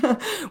sticky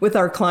with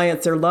our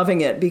clients. They're loving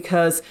it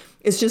because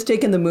it's just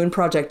taken the moon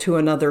project to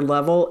another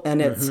level,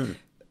 and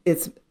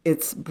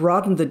it's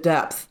broadened the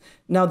depth.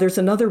 Now, there's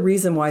another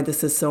reason why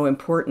this is so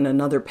important.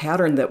 Another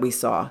pattern that we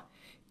saw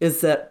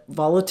is that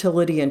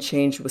volatility and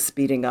change was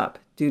speeding up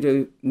due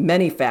to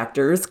many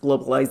factors: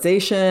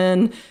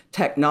 globalization,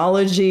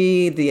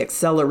 technology, the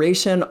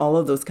acceleration, all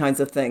of those kinds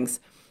of things.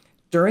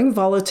 During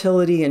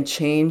volatility and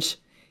change,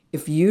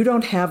 if you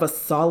don't have a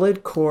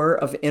solid core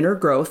of inner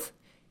growth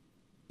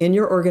in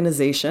your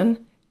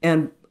organization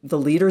and the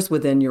leaders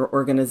within your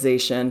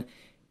organization,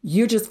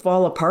 you just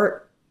fall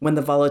apart when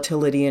the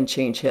volatility and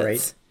change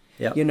hits.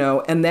 Right.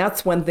 Yep. And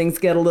that's when things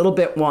get a little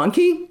bit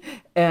wonky.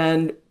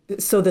 And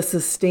so the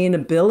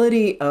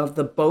sustainability of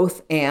the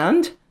both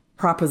and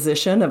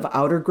proposition of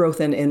outer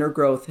growth and inner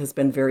growth has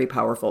been very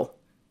powerful.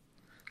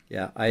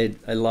 Yeah, I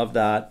love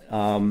that.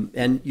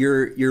 And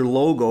your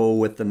logo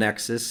with the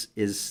Nexus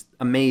is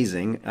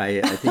amazing. I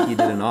think you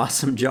did an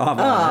awesome job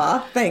on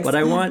it. Thanks. But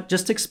I want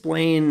just to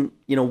explain,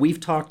 we've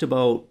talked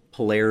about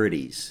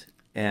polarities,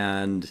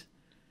 and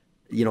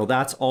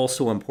that's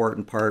also an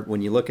important part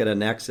when you look at a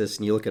Nexus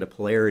and you look at a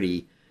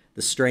polarity,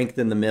 the strength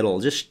in the middle.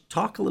 Just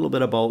talk a little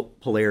bit about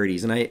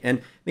polarities,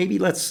 and maybe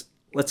let's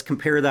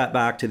compare that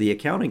back to the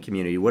accounting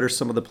community. What are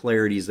some of the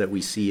polarities that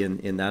we see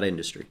in that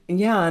industry?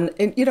 Yeah,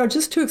 and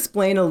just to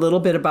explain a little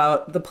bit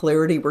about the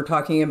polarity we're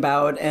talking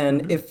about,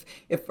 and if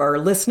our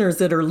listeners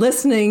that are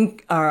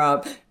listening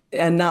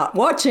and not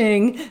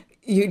watching,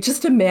 you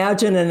just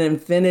imagine an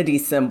infinity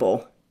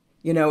symbol.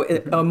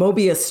 A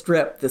Mobius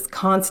strip, this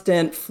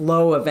constant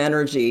flow of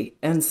energy.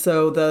 And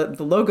so the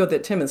logo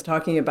that Tim is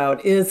talking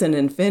about is an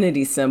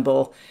infinity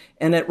symbol,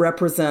 and it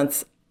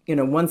represents,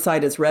 one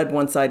side is red,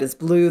 one side is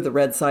blue, the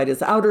red side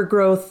is outer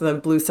growth, the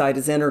blue side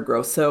is inner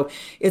growth. So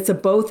it's a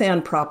both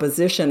and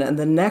proposition, and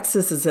the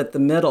Nexus is at the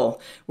middle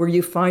where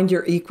you find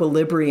your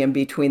equilibrium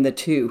between the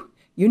two.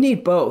 You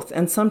need both,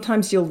 and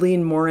sometimes you'll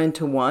lean more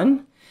into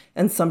one,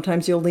 and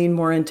sometimes you'll lean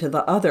more into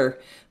the other.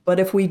 But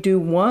if we do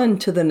one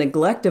to the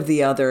neglect of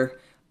the other,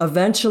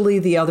 eventually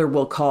the other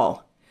will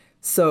call.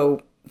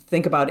 So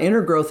think about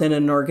inner growth in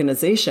an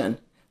organization.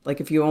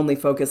 Like if you only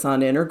focus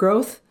on inner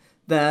growth,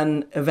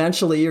 then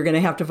eventually you're going to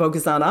have to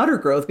focus on outer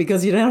growth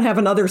because you don't have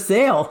another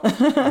sale.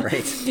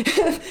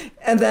 Right.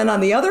 And then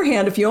on the other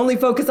hand, if you only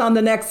focus on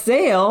the next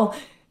sale,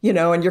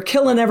 and you're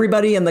killing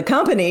everybody in the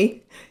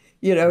company,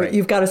 right,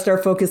 you've got to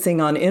start focusing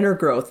on inner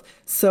growth.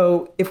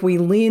 So if we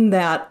lean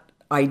that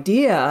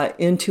idea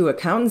into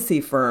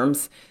accountancy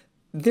firms,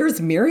 there's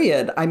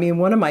myriad. I mean,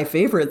 one of my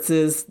favorites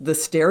is the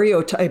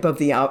stereotype of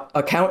the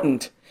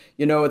accountant.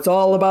 It's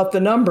all about the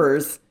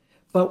numbers,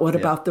 but what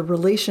about the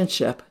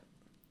relationship?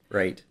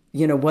 Right.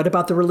 What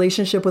about the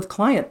relationship with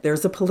client?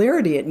 There's a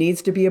polarity. It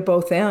needs to be a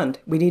both and.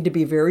 We need to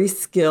be very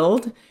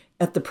skilled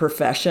at the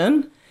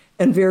profession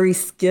and very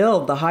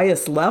skilled, the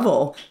highest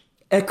level,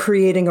 at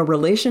creating a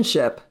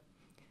relationship.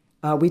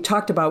 We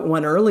talked about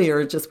one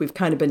earlier, just we've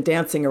kind of been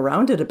dancing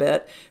around it a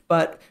bit,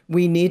 but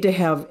we need to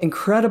have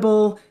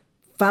incredible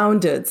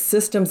founded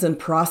systems and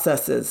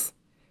processes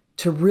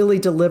to really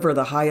deliver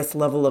the highest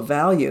level of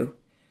value.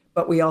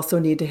 But we also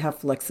need to have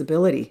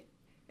flexibility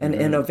and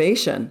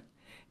innovation.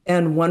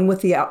 And one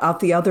without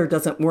the other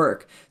doesn't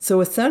work.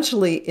 So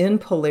essentially, in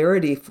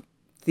polarity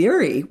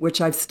theory,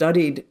 which I've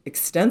studied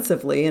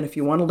extensively, and if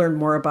you want to learn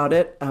more about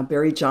it,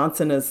 Barry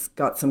Johnson has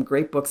got some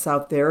great books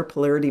out there,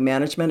 Polarity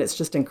Management. It's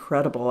just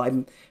incredible.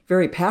 I'm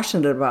very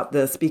passionate about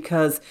this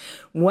because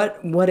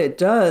what it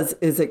does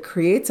is it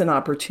creates an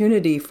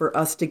opportunity for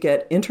us to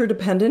get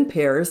interdependent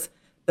pairs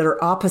that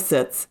are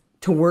opposites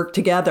to work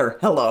together.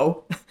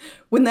 Hello.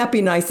 Wouldn't that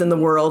be nice in the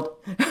world,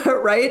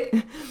 right?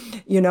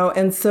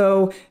 And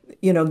so,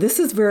 this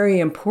is very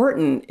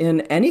important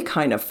in any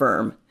kind of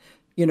firm,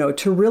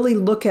 to really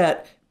look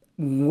at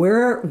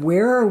where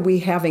are we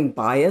having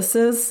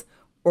biases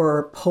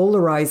or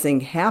polarizing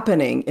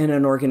happening in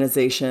an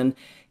organization,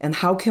 and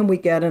how can we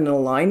get an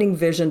aligning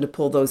vision to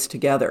pull those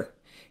together?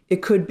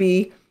 It could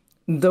be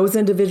those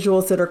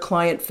individuals that are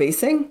client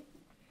facing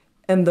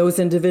and those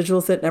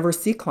individuals that never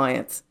see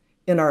clients.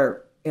 In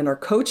our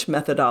coach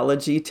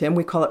methodology, Tim,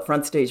 we call it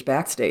front stage,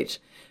 backstage,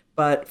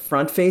 but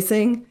front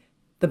facing,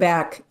 the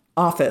back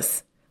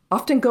office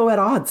often go at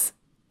odds.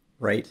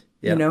 Right.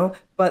 Yeah.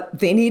 But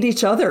they need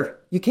each other.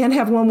 You can't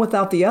have one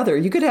without the other.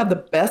 You could have the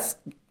best,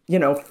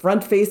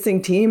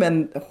 front-facing team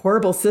and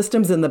horrible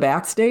systems in the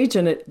backstage,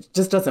 and it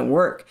just doesn't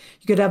work.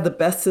 You could have the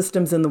best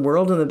systems in the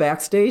world in the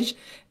backstage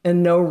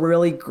and no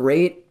really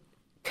great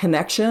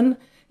connection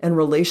and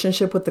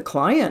relationship with the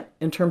client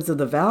in terms of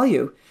the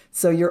value.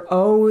 So you're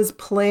always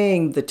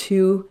playing the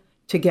two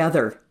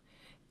together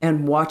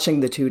and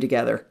watching the two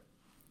together.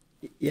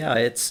 Yeah,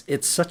 it's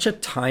such a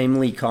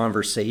timely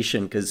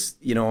conversation because,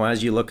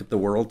 as you look at the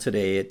world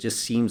today, it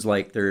just seems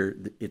like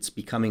it's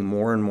becoming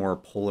more and more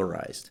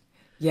polarized.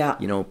 Yeah.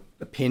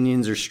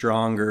 Opinions are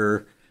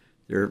stronger.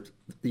 They're,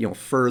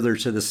 further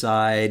to the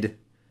side.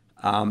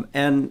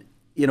 And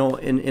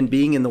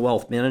being in the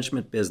wealth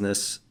management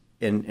business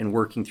and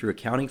working through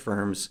accounting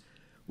firms,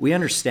 we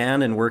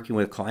understand in working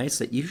with clients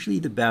that usually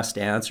the best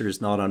answer is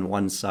not on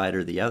one side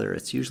or the other.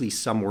 It's usually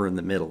somewhere in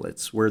the middle.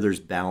 It's where there's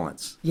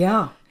balance.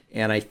 Yeah.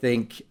 And I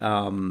think,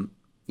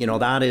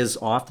 that is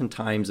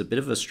oftentimes a bit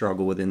of a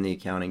struggle within the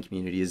accounting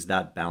community, is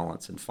that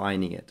balance and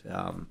finding it.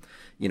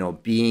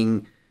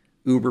 Being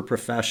uber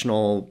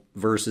professional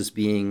versus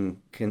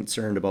being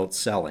concerned about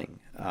selling,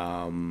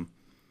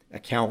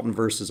 accountant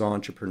versus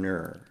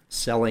entrepreneur,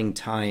 selling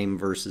time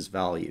versus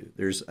value.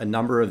 There's a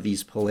number of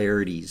these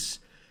polarities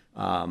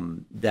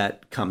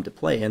that come to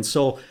play. And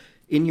so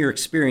in your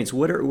experience,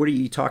 what are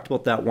you talked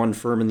about that one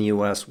firm in the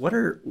US? What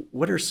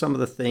are some of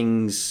the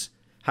things?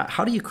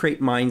 How do you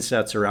create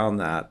mindsets around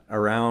that?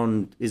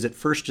 Is it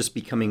first just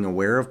becoming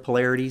aware of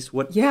polarities?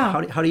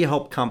 How do you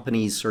help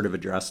companies sort of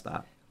address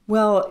that?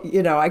 Well,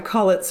 I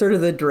call it sort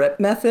of the drip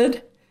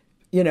method,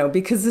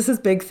 because this is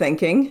big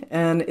thinking,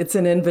 and it's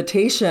an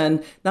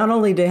invitation not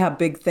only to have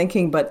big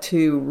thinking, but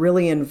to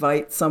really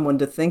invite someone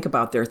to think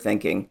about their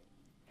thinking,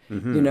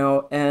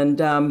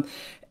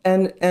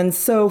 and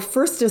so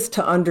first is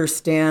to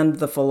understand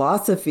the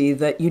philosophy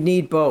that you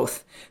need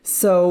both.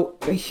 So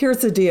here's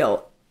the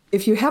deal.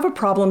 If you have a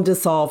problem to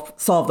solve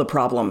the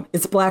problem.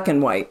 It's black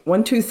and white.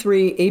 1, 2,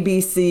 3,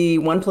 ABC,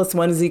 1 +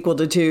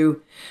 1 =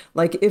 2.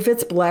 Like, if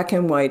it's black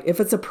and white, if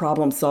it's a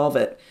problem, solve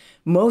it.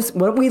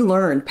 What we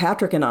learned,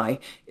 Patrick and I,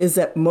 is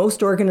that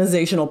most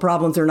organizational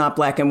problems are not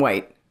black and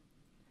white.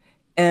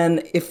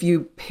 And if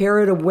you pare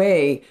it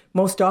away,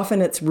 most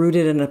often it's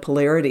rooted in a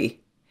polarity.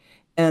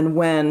 And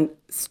when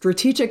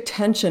strategic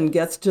tension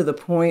gets to the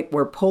point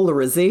where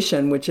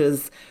polarization, which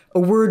is a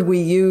word we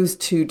use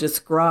to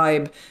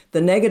describe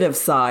the negative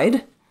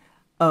side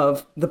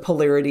of the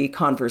polarity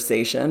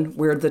conversation,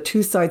 where the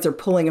two sides are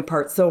pulling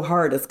apart so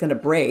hard it's going to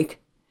break,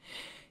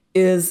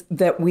 is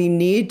that we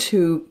need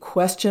to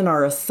question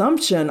our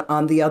assumption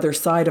on the other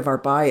side of our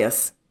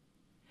bias.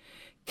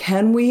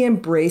 Can we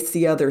embrace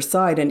the other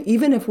side? And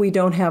even if we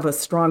don't have a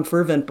strong,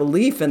 fervent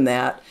belief in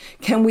that,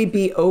 can we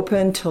be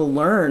open to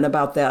learn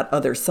about that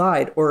other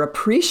side or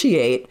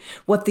appreciate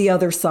what the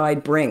other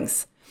side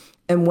brings?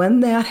 And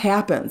when that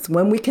happens,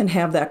 when we can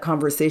have that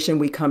conversation,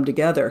 we come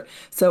together.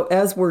 So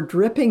as we're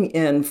dripping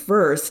in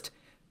first,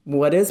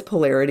 what is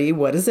polarity?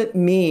 What does it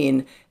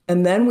mean?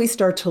 And then we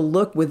start to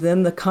look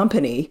within the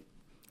company.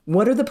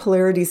 What are the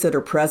polarities that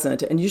are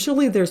present? And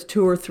usually there's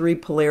 2 or 3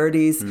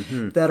 polarities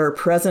that are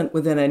present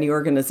within any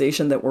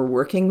organization that we're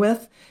working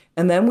with.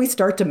 And then we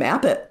start to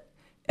map it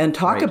and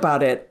talk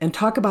about it and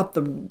talk about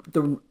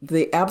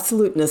the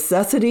absolute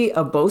necessity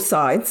of both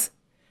sides.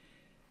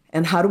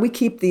 And how do we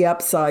keep the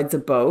upsides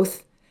of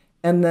both?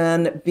 And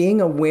then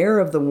being aware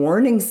of the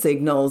warning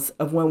signals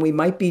of when we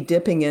might be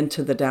dipping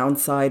into the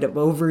downside of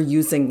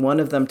overusing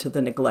one of them to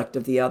the neglect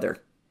of the other.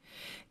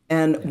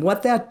 And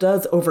what that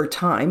does over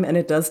time, and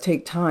it does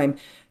take time,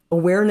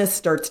 awareness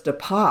starts to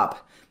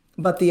pop.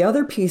 But the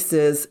other piece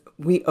is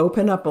we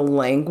open up a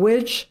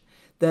language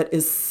that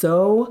is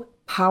so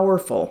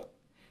powerful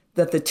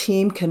that the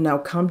team can now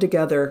come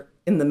together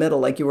in the middle,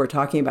 like you were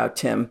talking about,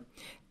 Tim,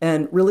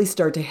 and really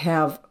start to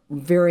have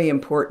very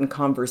important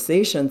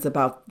conversations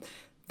about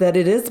that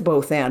it is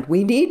both and.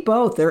 We need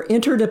both. They're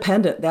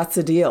interdependent. That's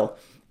the deal.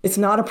 It's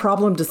not a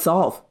problem to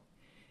solve.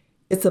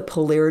 It's a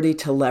polarity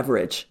to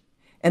leverage.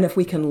 And if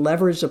we can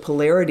leverage the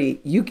polarity,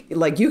 you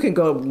can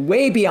go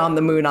way beyond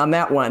the moon on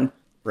that one.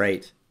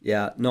 Right.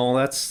 Yeah. No,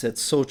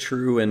 that's so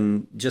true.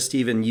 And just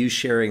even you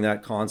sharing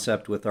that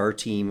concept with our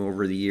team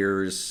over the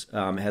years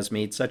has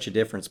made such a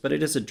difference. But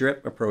it is a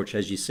drip approach,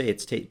 as you say.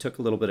 It took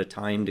a little bit of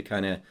time to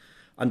kind of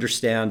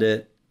understand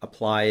it,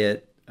 apply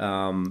it.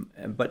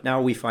 But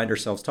now we find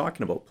ourselves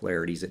talking about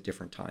polarities at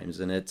different times,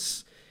 and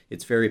it's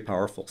very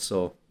powerful.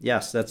 So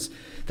yes,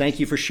 thank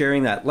you for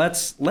sharing that.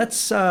 Let's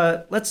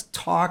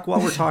talk while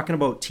we're talking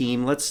about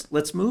team.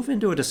 Let's move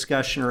into a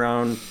discussion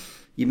around,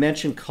 you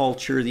mentioned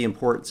culture, the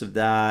importance of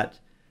that.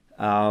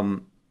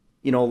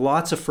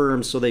 Lots of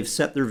firms, so they've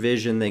set their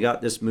vision, they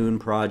got this moon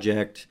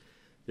project,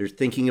 they're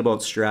thinking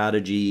about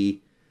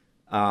strategy,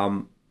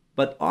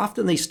 but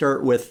often they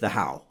start with the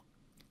how.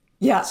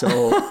 Yeah.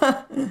 So,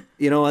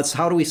 it's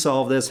how do we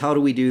solve this? How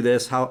do we do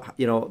this?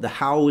 The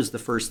how is the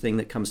first thing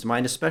that comes to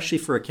mind, especially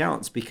for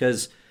accountants,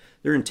 because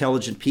they're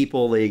intelligent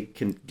people. They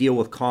can deal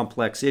with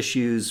complex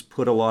issues,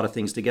 put a lot of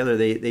things together.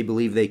 They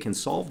believe they can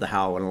solve the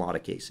how in a lot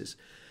of cases.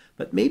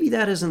 But maybe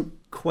that isn't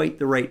quite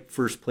the right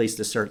first place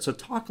to start. So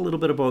talk a little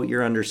bit about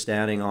your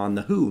understanding on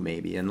the who,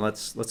 maybe, and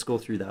let's go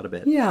through that a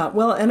bit. Yeah,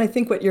 well, and I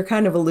think what you're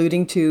kind of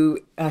alluding to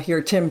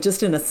here, Tim,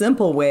 just in a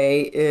simple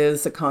way,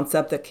 is a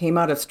concept that came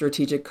out of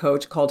Strategic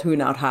Coach called Who,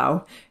 Not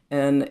How.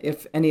 And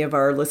if any of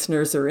our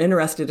listeners are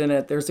interested in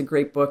it, there's a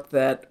great book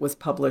that was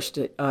published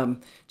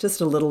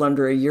just a little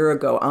under a year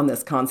ago on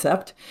this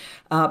concept.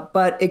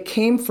 But it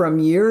came from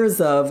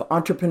years of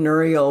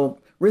entrepreneurial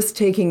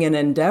risk-taking and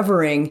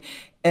endeavoring.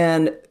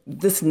 And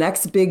this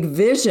next big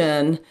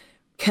vision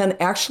can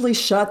actually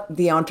shut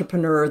the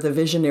entrepreneur, the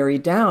visionary,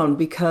 down,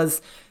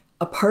 because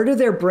a part of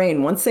their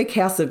brain, once they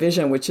cast a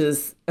vision, which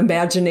is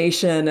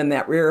imagination and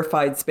that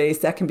rarefied space,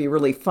 that can be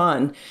really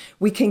fun.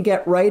 We can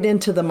get right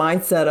into the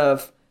mindset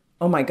of,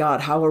 oh my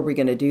God, how are we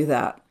going to do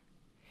that?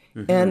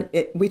 Mm-hmm. And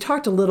we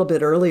talked a little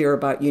bit earlier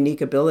about unique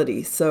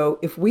ability. So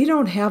if we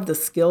don't have the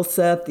skill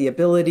set, the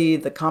ability,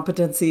 the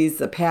competencies,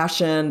 the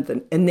passion,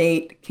 the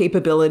innate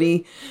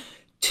capability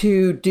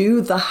to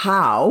do the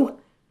how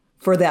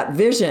for that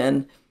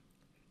vision,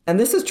 and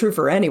this is true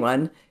for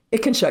anyone,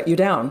 it can shut you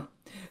down.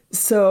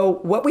 So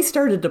what we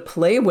started to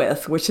play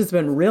with, which has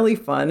been really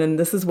fun, and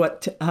this is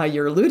what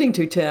you're alluding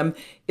to, Tim,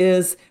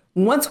 is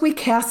once we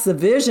cast the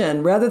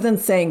vision, rather than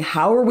saying,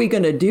 how are we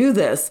going to do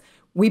this,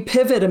 we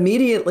pivot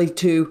immediately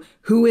to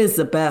who is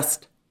the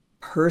best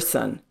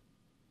person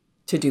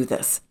to do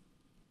this,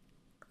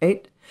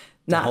 right?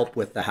 To help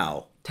with the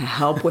how. To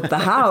help with the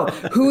how.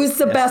 Who is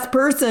the best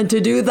person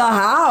to do the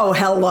how?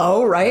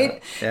 Hello,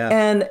 right? Yeah.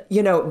 And,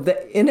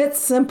 in its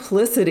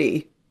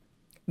simplicity,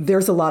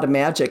 there's a lot of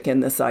magic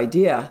in this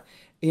idea,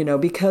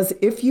 because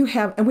if you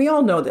have, and we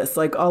all know this,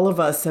 like all of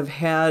us have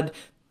had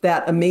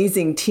that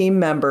amazing team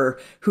member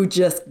who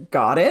just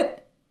got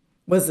it,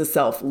 was a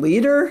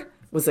self-leader,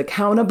 was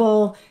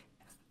accountable,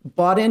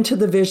 bought into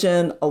the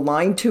vision,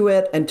 aligned to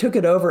it, and took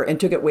it over and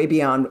took it way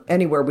beyond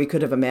anywhere we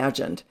could have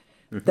imagined.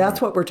 Mm-hmm.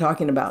 That's what we're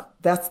talking about.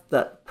 That's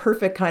the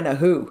perfect kind of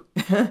who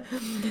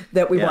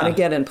that we want to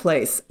get in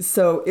place.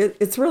 So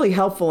it's really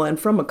helpful. And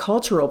from a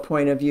cultural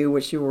point of view,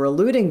 which you were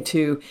alluding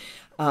to,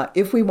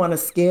 if we want to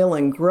scale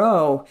and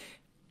grow,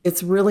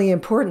 it's really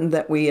important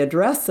that we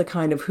address the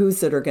kind of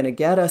who's that are going to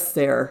get us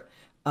there,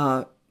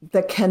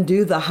 that can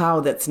do the how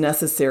that's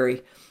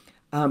necessary.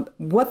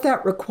 What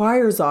that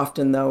requires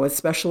often, though,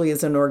 especially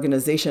as an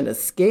organization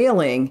is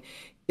scaling,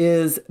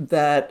 is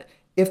that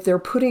if they're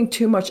putting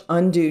too much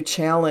undue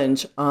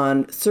challenge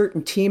on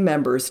certain team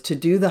members to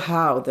do the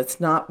how that's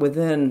not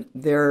within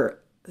their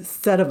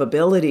set of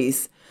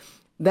abilities,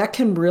 that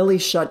can really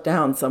shut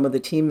down some of the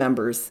team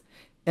members.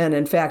 And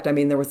in fact,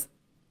 there was,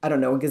 a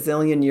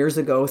gazillion years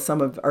ago, some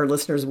of our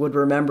listeners would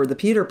remember the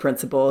Peter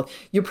Principle.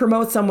 You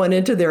promote someone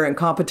into their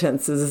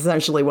incompetence is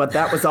essentially what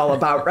that was all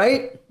about,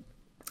 right?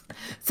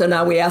 So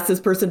now we ask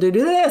this person to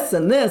do this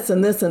and this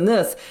and this and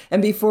this.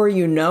 And before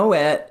you know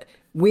it,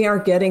 we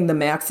aren't getting the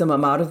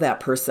maximum out of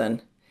that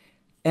person.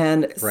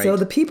 And so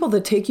the people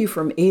that take you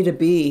from A to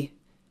B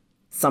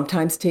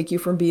sometimes take you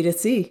from B to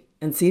C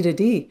and C to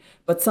D,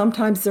 but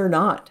sometimes they're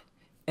not.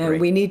 And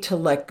we need to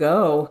let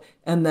go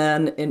and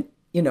then,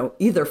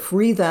 either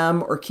free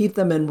them or keep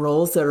them in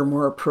roles that are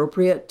more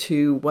appropriate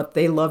to what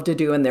they love to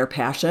do and their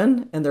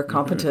passion and their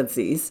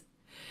competencies.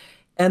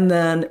 And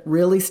then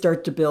really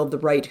start to build the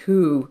right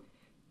who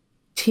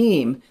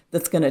team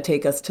that's going to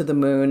take us to the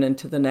moon and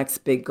to the next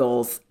big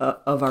goals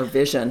of our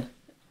vision.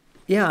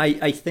 Yeah,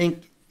 I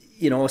think,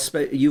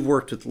 you've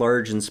worked with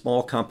large and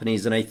small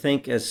companies, and I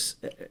think as,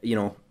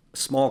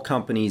 small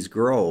companies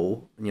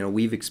grow,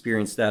 we've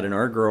experienced that in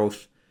our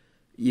growth,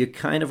 you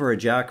kind of are a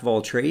jack of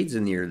all trades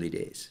in the early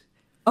days.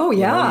 Oh,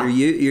 yeah.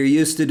 You're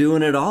used to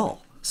doing it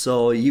all.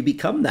 So you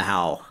become the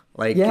how.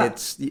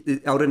 It's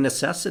out of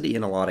necessity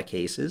in a lot of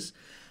cases.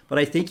 But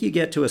I think you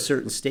get to a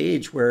certain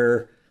stage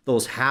where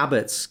those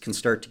habits can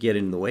start to get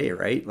in the way,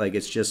 right? Like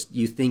it's just,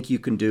 you think you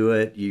can do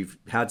it, you've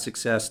had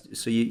success,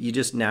 so you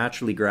just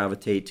naturally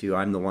gravitate to,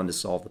 I'm the one to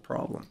solve the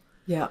problem.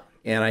 Yeah.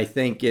 And I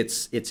think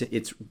it's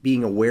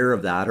being aware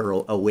of that, or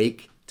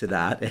awake to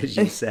that, as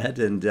you said,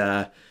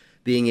 and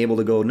being able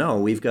to go, no,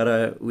 we've got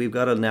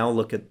to now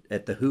look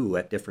at the who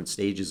at different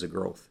stages of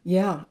growth.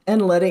 Yeah.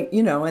 And letting,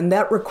 and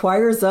that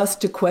requires us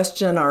to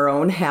question our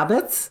own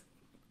habits,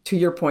 to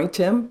your point,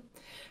 Tim.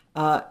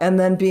 And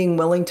then being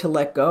willing to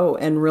let go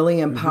and really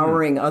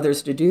empowering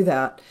others to do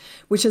that,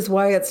 which is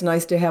why it's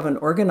nice to have an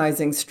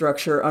organizing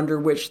structure under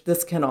which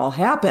this can all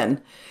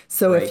happen.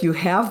 So if you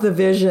have the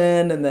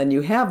vision and then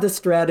you have the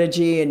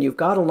strategy and you've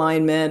got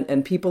alignment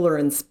and people are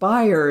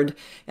inspired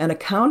and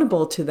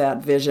accountable to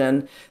that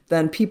vision,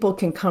 then people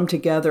can come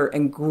together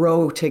and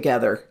grow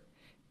together.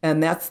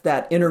 And that's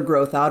that inner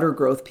growth, outer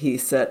growth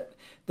piece that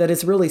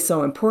is really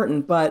so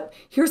important. But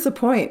here's the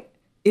point.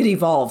 It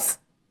evolves.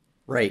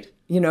 Right.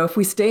 If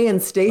we stay in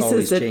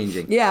stasis,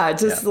 changing.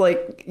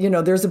 Like,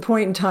 there's a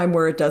point in time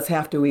where it does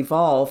have to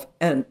evolve.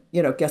 And,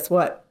 guess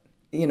what?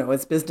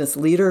 As business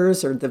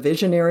leaders or the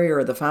visionary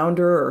or the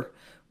founder or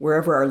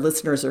wherever our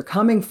listeners are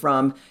coming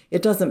from,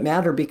 it doesn't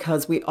matter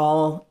because we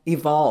all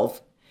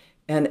evolve.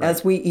 And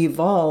as we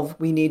evolve,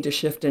 we need to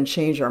shift and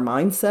change our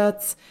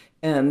mindsets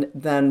and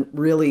then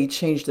really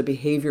change the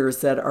behaviors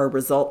that are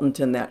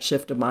resultant in that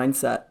shift of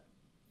mindset.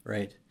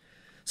 Right.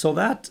 So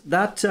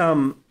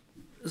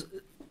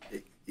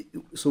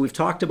so we've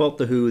talked about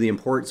the who, the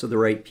importance of the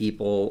right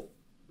people.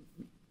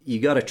 You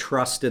got to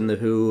trust in the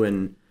who,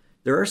 and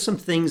there are some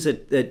things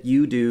that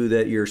you do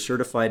that you're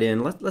certified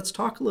in. Let's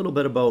talk a little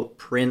bit about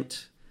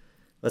print.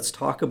 Let's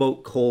talk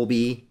about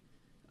Kolbe.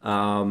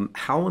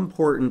 How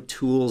important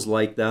tools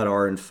like that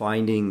are in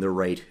finding the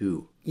right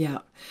who. Yeah.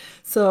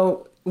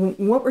 So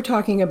what we're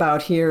talking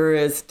about here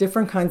is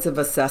different kinds of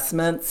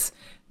assessments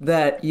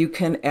that you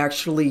can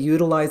actually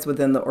utilize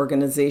within the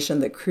organization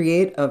that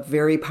create a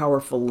very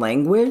powerful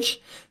language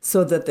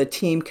so that the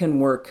team can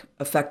work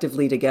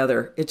effectively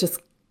together. It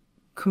just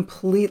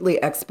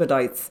completely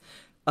expedites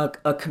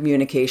a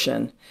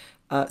communication.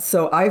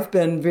 So I've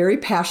been very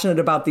passionate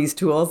about these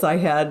tools. I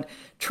had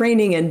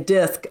training in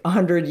DISC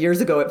 100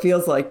 years ago, it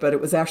feels like, but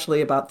it was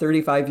actually about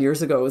 35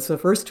 years ago. It was the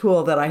first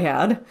tool that I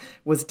had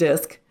was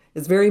DISC.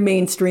 It's very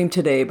mainstream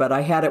today, but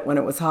I had it when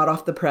it was hot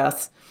off the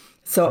press.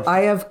 So I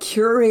have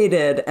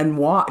curated and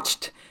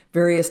watched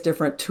various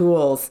different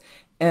tools.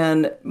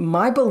 And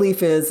my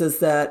belief is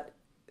that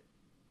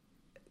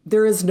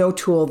there is no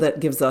tool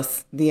that gives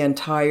us the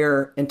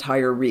entire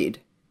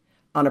read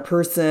on a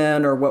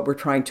person or what we're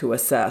trying to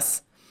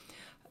assess.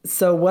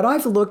 So what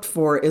I've looked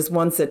for is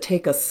ones that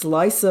take a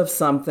slice of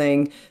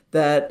something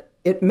that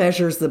it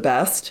measures the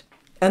best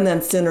and then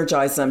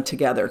synergize them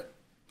together.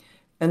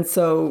 And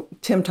so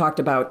Tim talked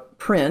about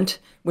print,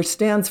 which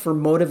stands for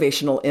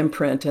motivational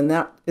imprint. And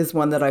that is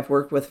one that I've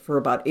worked with for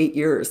about 8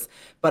 years.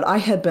 But I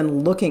had been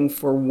looking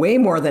for way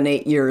more than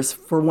 8 years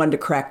for one to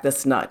crack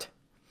this nut.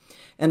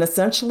 And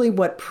essentially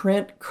what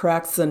print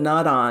cracks the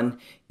nut on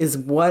is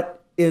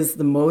what is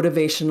the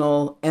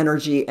motivational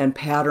energy and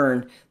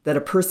pattern that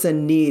a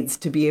person needs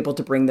to be able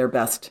to bring their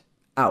best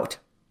out.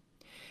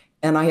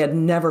 And I had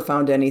never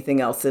found anything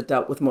else that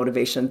dealt with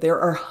motivation. There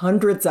are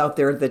hundreds out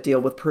there that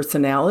deal with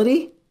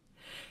personality.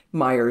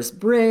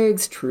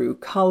 Myers-Briggs, True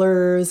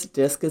Colors,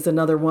 DISC is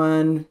another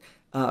one.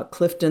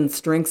 Clifton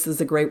Strengths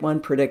is a great one.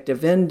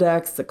 Predictive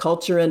Index, the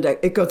Culture Index.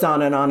 It goes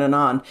on and on and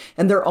on.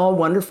 And they're all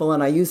wonderful,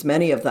 and I use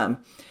many of them.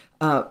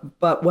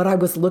 But what I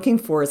was looking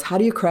for is how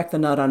do you crack the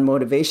nut on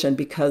motivation?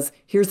 Because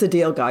here's the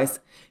deal,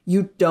 guys.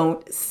 You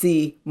don't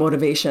see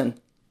motivation.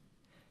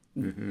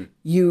 Mm-hmm.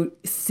 You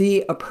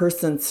see a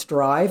person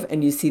strive,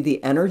 and you see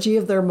the energy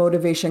of their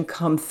motivation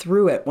come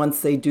through it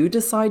once they do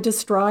decide to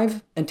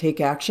strive and take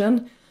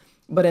action.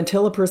 But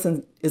until a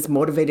person is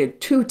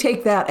motivated to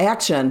take that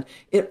action,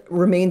 it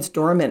remains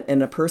dormant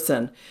in a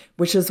person,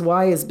 which is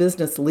why as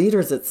business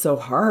leaders, it's so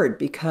hard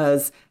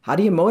because how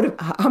do you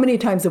motivate? How many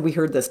times have we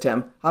heard this,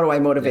 Tim? How do I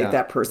motivate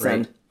that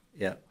person? Right.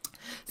 Yeah.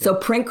 So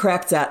print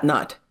cracks that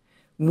nut.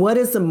 What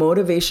is the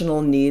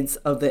motivational needs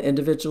of the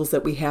individuals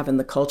that we have in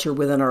the culture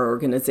within our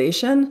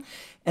organization?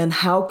 And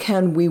how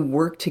can we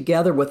work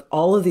together with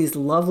all of these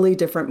lovely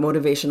different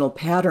motivational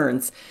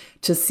patterns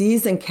to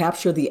seize and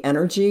capture the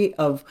energy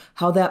of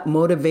how that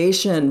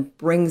motivation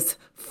brings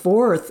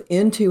forth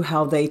into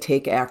how they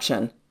take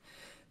action?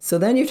 So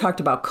then you talked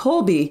about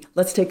Kolbe.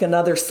 Let's take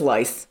another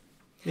slice.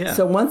 Yeah.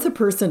 So once a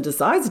person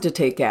decides to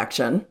take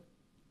action,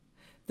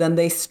 then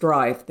they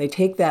strive. They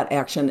take that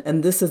action.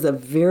 And this is a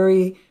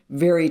very,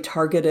 very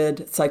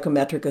targeted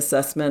psychometric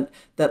assessment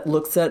that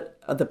looks at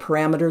the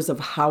parameters of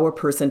how a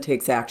person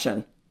takes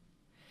action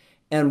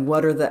and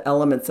what are the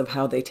elements of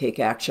how they take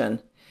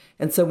action.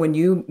 And so when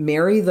you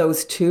marry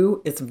those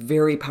two, it's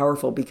very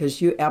powerful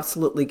because you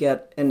absolutely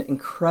get an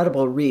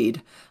incredible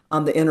read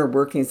on the inner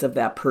workings of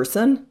that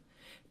person.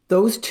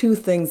 Those two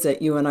things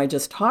that you and I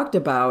just talked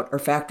about are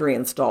factory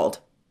installed.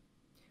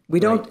 We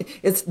don't,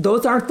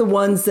 those aren't the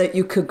ones that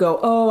you could go,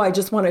 oh, I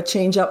just want to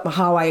change up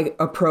how I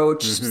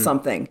approach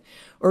something.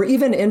 Or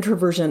even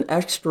introversion,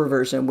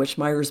 extroversion, which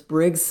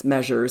Myers-Briggs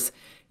measures.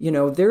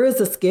 There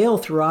is a scale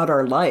throughout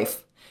our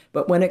life.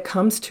 But when it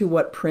comes to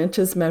what Print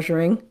is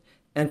measuring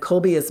and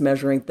Kolbe is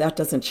measuring, that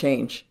doesn't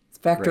change. It's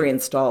factory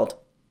installed.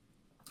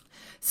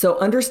 So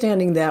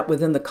understanding that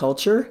within the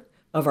culture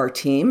of our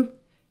team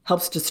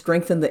helps to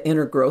strengthen the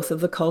inner growth of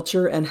the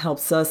culture and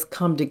helps us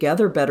come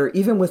together better,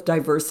 even with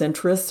diverse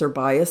interests or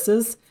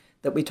biases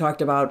that we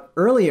talked about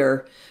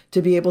earlier,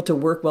 to be able to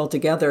work well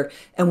together.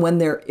 And when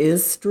there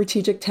is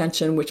strategic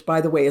tension, which,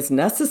 by the way, is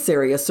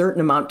necessary, a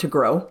certain amount to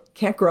grow,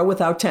 can't grow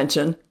without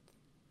tension.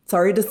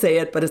 Sorry to say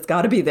it, but it's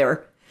got to be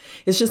there.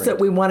 It's just that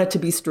we want it to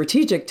be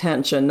strategic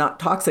tension, not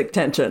toxic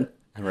tension.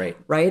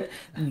 Right?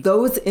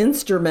 Those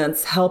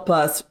instruments help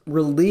us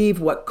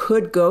relieve what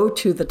could go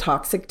to the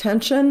toxic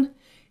tension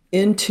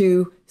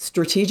into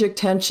strategic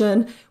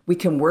tension. We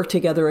can work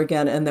together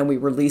again, and then we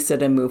release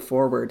it and move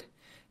forward.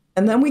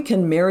 And then we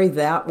can marry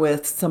that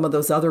with some of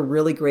those other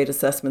really great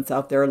assessments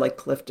out there, like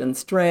Clifton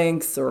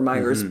Strengths or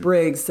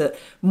Myers-Briggs, that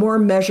more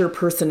measure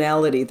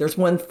personality. There's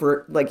one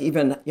for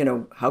even,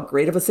 how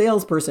great of a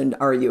salesperson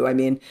are you? I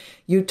mean,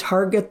 you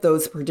target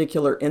those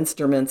particular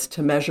instruments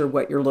to measure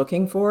what you're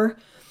looking for.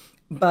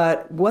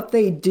 But what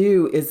they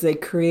do is they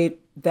create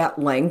that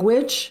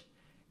language,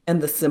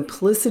 and the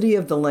simplicity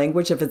of the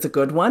language, if it's a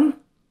good one,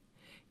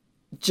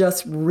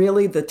 just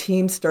really the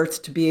team starts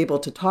to be able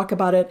to talk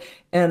about it.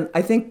 And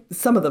I think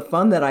some of the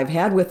fun that I've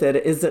had with it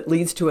is it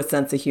leads to a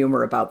sense of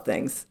humor about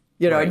things.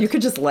 And you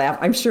could just laugh.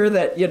 I'm sure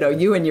that,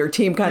 you and your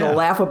team kind of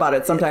laugh about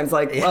it sometimes,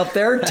 well,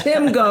 there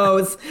Tim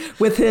goes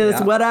with his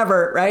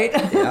whatever, right?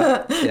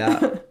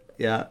 No,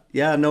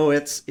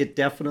 it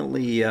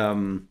definitely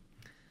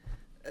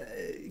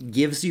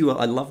gives you,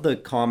 I love the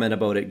comment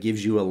about it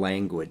gives you a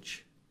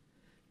language.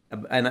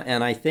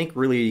 And I think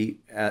really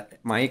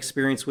my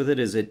experience with it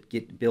is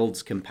it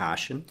builds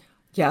compassion.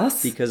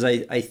 Yes. Because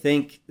I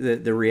think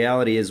the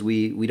reality is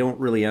we don't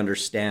really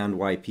understand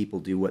why people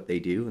do what they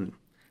do. And,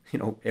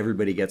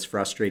 everybody gets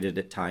frustrated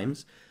at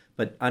times.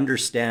 But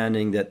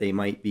understanding that they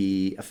might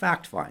be a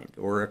fact find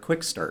or a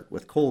quick start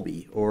with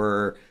Kolbe,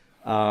 or,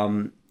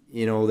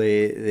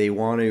 they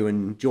want to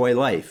enjoy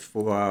life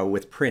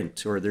with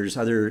Print, or there's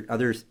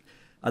other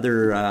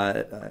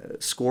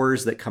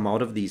scores that come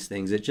out of these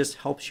things. It just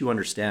helps you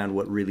understand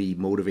what really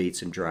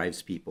motivates and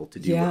drives people to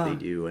do what they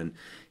do. And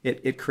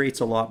it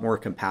creates a lot more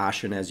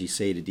compassion, as you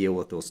say, to deal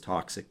with those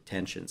toxic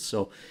tensions.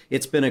 So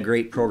it's been a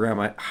great program.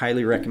 I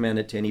highly recommend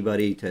it to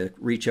anybody to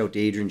reach out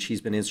to Adrienne.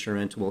 She's been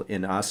instrumental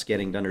in us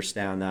getting to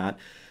understand that.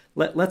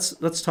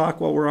 Let's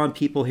talk while we're on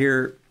people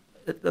here.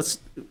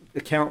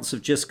 Accountants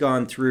have just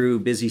gone through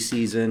busy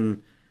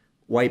season,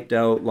 wiped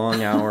out,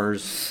 long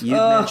hours.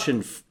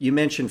 You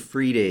mentioned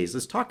free days.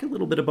 Let's talk a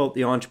little bit about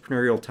the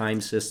entrepreneurial time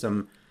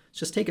system.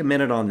 Just take a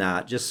minute on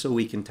that, just so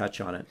we can touch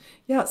on it.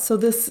 Yeah. So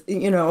this,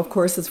 of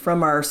course, is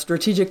from our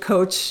strategic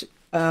coach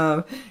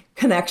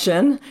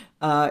connection.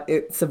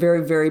 It's a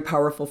very, very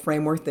powerful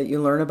framework that you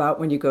learn about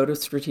when you go to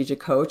strategic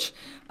coach.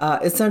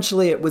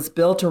 Essentially, it was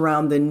built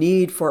around the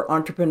need for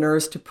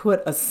entrepreneurs to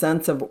put a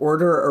sense of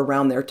order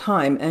around their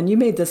time. And you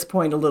made this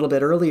point a little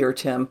bit earlier,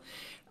 Tim.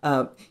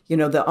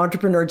 The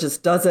entrepreneur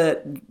just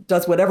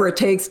does whatever it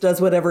takes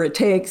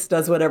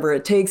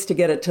to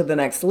get it to the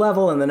next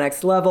level and the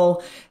next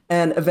level.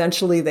 And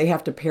eventually they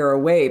have to pare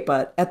away.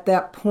 But at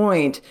that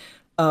point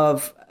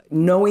of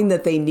knowing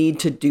that they need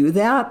to do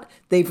that,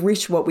 they've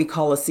reached what we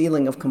call a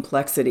ceiling of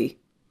complexity.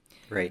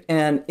 Right.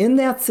 And in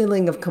that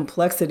ceiling of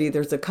complexity,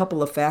 there's a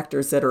couple of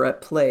factors that are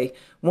at play.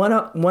 One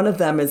of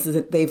them is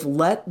that they've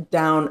let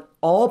down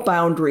all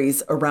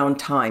boundaries around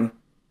time.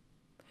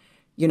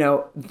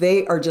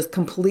 They are just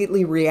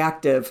completely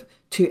reactive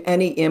to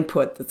any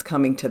input that's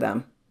coming to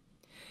them.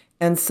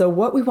 And so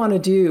what we want to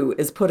do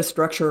is put a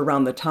structure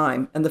around the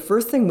time. And the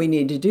first thing we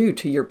need to do,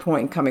 to your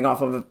point, coming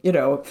off of,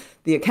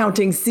 the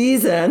accounting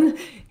season,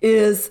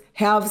 is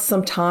have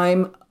some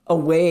time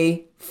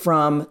away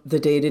from the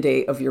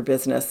day-to-day of your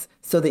business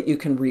so that you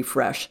can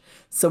refresh.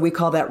 So we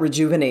call that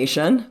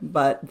rejuvenation,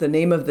 but the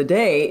name of the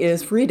day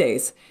is free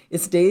days.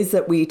 It's days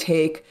that we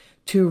take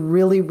to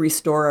really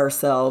restore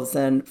ourselves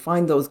and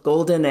find those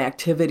golden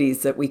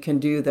activities that we can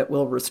do that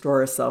will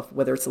restore ourselves,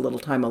 whether it's a little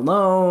time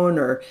alone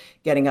or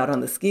getting out on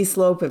the ski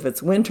slope if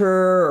it's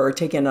winter, or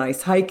taking a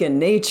nice hike in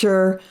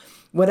nature,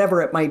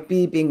 whatever it might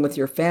be, being with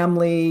your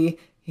family,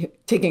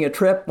 taking a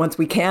trip once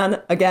we can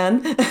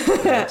again.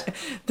 Right.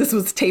 This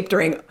was taped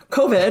during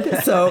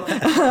COVID, so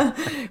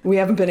we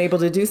haven't been able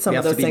to do some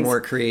of those things. We have to be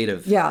more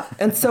creative. Yeah.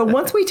 And so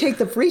once we take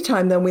the free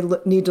time, then we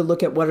need to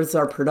look at what does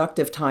our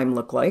productive time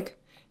look like.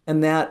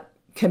 And that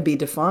can be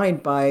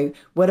defined by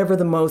whatever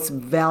the most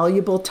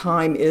valuable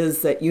time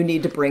is that you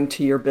need to bring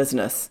to your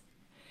business.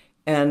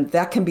 And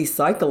that can be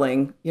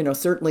cycling,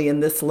 certainly in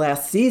this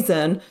last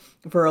season.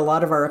 For a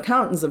lot of our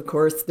accountants, of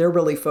course, they're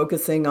really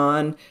focusing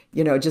on,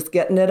 just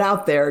getting it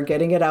out there,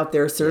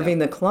 serving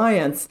the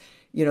clients.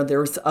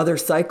 there's other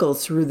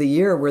cycles through the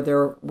year where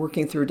they're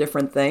working through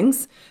different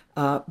things,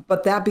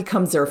 but that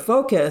becomes their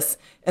focus.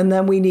 And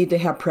then we need to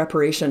have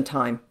preparation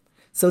time.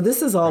 So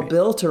this is all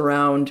built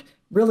around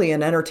really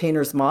an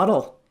entertainer's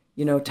model,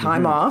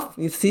 time off,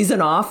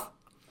 season off,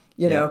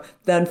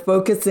 then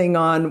focusing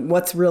on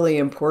what's really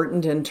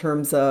important in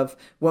terms of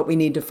what we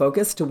need to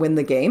focus to win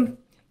the game,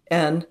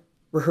 and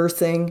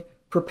rehearsing,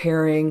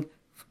 preparing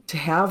to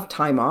have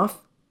time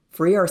off,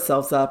 free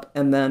ourselves up,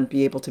 and then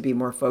be able to be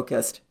more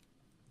focused.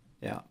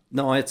 Yeah.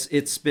 No,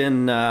 it's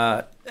been,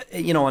 and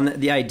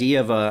the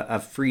idea of a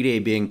free day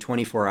being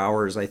 24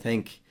 hours, I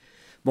think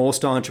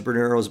most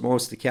entrepreneurs,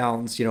 most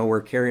accountants,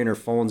 we're carrying our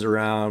phones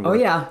around.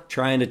 We're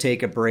trying to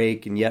take a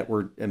break, and yet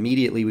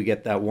we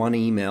get that one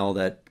email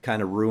that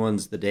kind of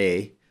ruins the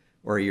day,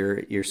 or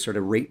you're sort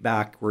of right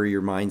back where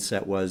your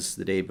mindset was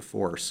the day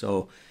before.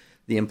 So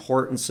the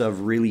importance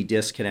of really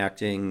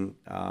disconnecting,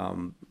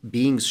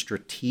 being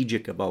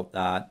strategic about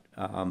that,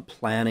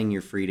 planning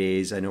your free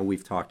days. I know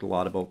we've talked a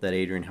lot about that,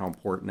 Adrienne, how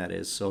important that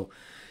is. So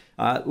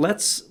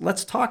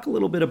let's talk a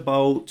little bit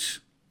about,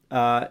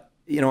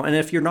 and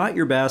if you're not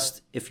your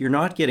best, if you're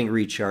not getting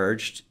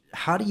recharged,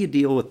 how do you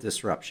deal with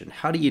disruption?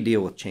 How do you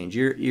deal with change?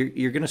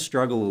 You're going to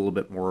struggle a little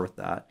bit more with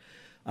that.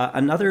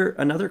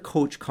 Another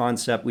coach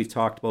concept we've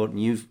talked about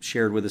and you've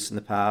shared with us in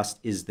the past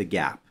is the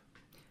gap.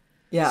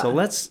 Yeah. So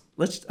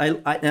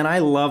I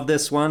love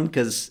this one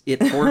because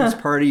it forms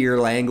part of your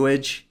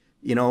language.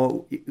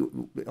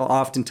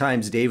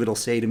 Oftentimes David will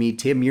say to me,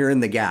 Tim, you're in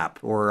the gap,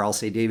 or I'll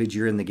say, David,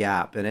 you're in the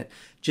gap. And it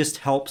just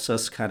helps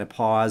us kind of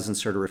pause and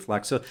sort of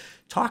reflect. So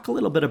talk a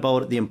little bit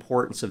about the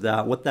importance of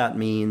that, what that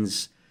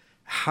means,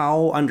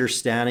 how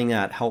understanding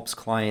that helps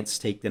clients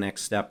take the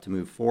next step to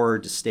move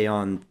forward, to stay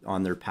on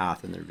their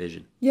path and their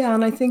vision. Yeah.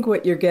 And I think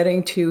what you're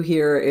getting to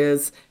here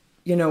is,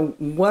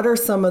 what are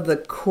some of the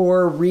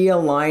core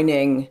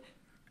realigning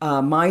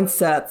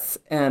mindsets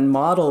and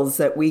models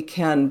that we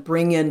can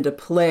bring into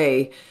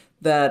play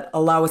that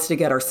allow us to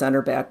get our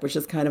center back, which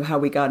is kind of how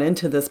we got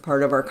into this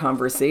part of our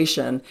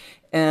conversation.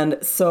 And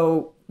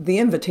so the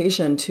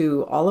invitation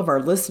to all of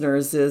our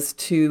listeners is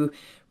to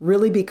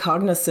really be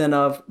cognizant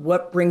of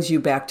what brings you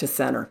back to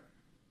center.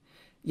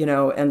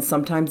 And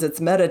sometimes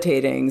it's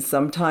meditating,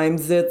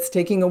 sometimes it's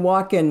taking a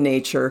walk in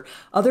nature,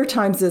 other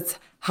times it's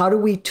how do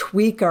we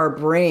tweak our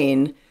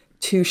brain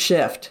to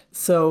shift.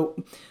 So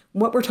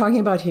what we're talking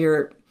about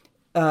here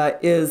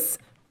is,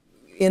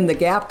 in the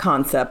gap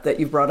concept that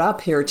you brought up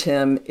here,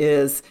 Tim,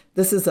 this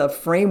is a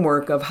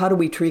framework of how do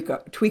we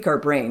tweak our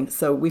brain.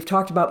 So we've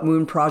talked about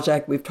Moon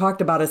Project, we've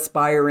talked about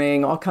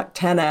aspiring,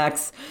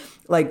 10X,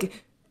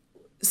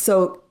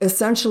 so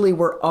essentially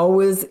we're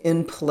always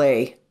in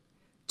play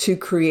to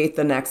create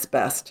the next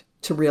best,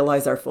 to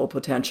realize our full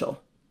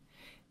potential.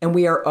 And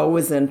we are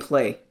always in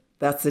play.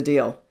 That's the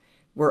deal.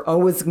 We're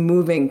always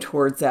moving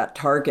towards that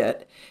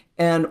target.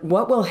 And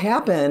what will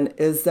happen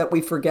is that we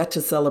forget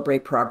to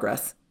celebrate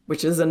progress,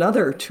 which is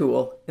another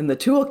tool in the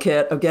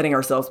toolkit of getting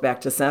ourselves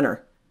back to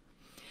center.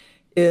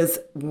 Is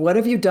what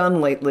have you done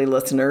lately,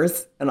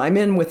 listeners? And I'm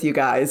in with you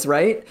guys,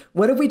 right?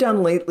 What have we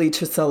done lately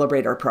to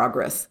celebrate our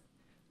progress?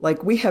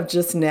 We have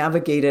just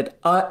navigated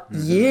a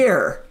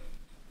year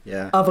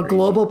of a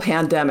global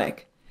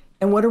pandemic.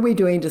 And what are we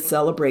doing to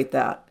celebrate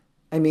that?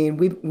 I mean,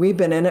 we've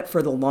been in it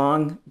for the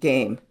long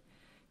game.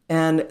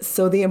 And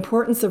so the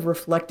importance of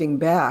reflecting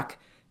back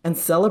and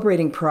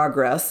celebrating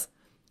progress,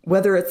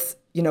 whether it's,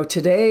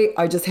 today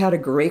I just had a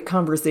great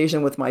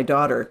conversation with my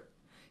daughter,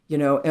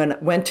 and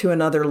went to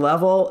another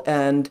level,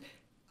 and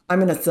I'm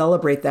going to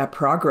celebrate that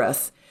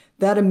progress.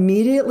 That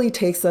immediately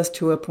takes us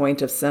to a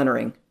point of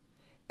centering,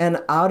 and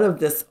out of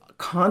this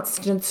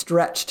constant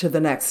stretch to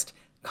the next,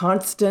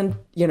 constant,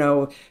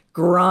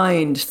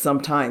 grind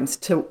sometimes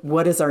to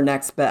what is our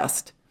next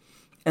best.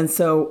 And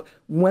so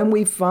when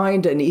we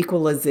find an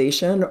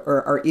equalization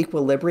or our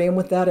equilibrium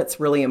with that, it's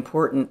really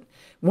important.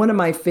 One of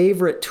my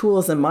favorite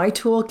tools in my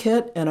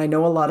toolkit, and I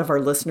know a lot of our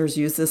listeners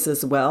use this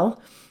as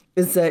well,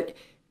 is that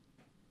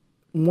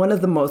one of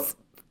the most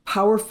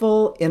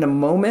powerful in a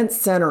moment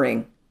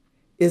centering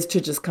is to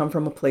just come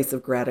from a place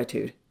of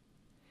gratitude.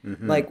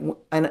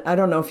 And I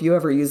don't know if you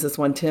ever use this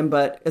one, Tim,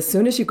 but as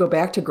soon as you go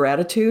back to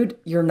gratitude,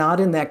 you're not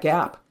in that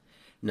gap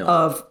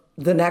of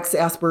the next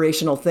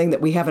aspirational thing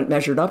that we haven't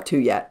measured up to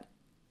yet.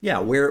 Yeah,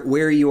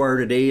 where you are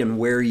today and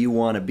where you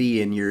want to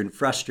be, and you're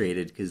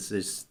frustrated because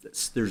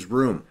there's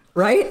room.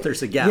 Right?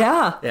 There's a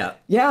gap.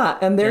 Yeah.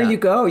 And there you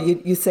go.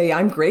 You say,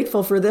 I'm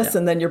grateful for this,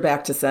 and then you're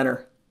back to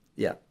center.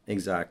 Yeah,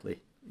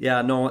 exactly.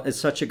 Yeah, no, it's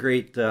such a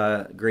great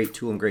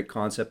tool and great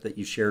concept that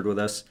you shared with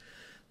us.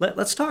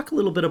 Let's talk a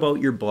little bit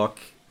about your book,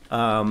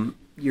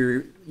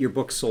 your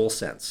book Soul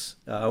Sense.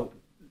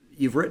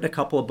 You've written a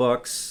couple of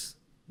books.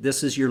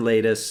 This is your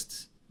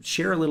latest.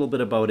 Share a little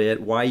bit about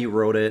it, why you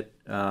wrote it,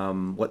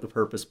 what the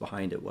purpose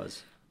behind it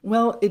was.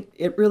 Well,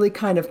 it really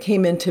kind of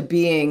came into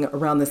being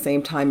around the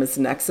same time as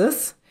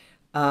Nexus.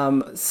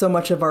 So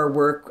much of our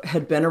work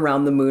had been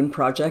around the Moon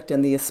Project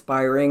and the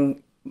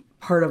aspiring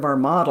part of our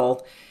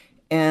model.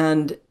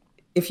 And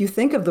if you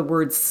think of the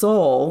word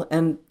soul,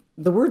 and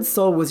the word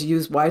soul was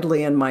used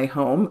widely in my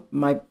home.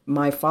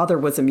 My father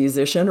was a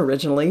musician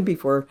originally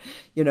before,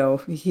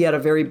 he had a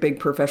very big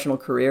professional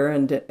career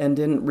and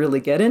didn't really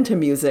get into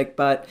music,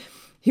 but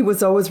he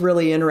was always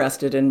really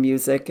interested in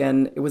music,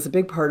 and it was a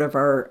big part of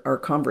our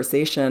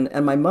conversation.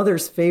 And my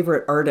mother's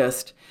favorite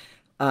artist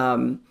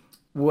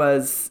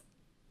was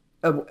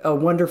a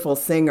wonderful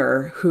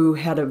singer who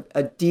had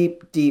a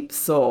deep, deep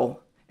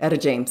soul, Etta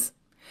James.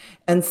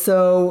 And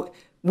so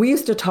we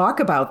used to talk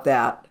about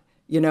that.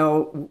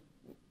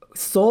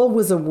 Soul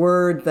was a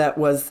word that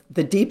was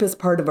the deepest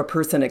part of a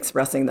person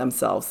expressing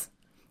themselves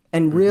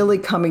and really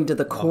coming to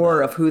the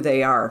core of who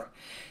they are.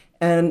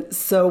 And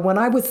so when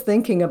I was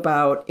thinking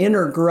about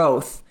inner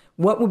growth,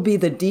 what would be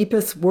the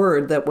deepest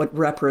word that would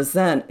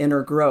represent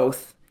inner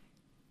growth?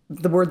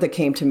 The word that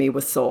came to me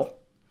was soul.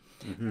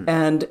 Mm-hmm.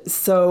 And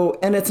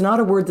it's not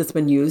a word that's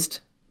been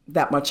used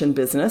that much in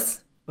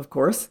business, of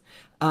course.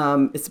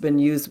 It's been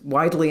used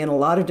widely in a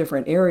lot of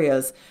different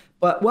areas.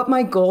 But what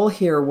my goal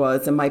here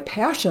was, and my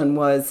passion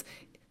was,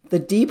 the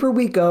deeper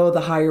we go,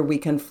 the higher we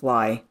can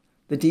fly.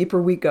 The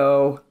deeper we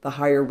go, the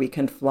higher we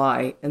can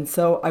fly. And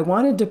so I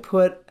wanted to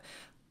put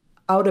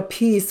out a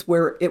piece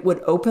where it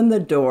would open the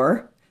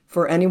door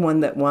for anyone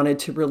that wanted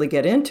to really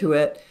get into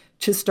it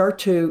to start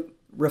to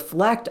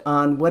reflect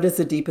on what is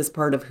the deepest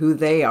part of who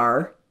they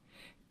are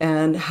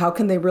and how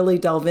can they really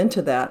delve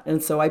into that.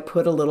 And so I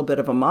put a little bit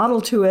of a model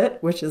to it,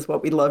 which is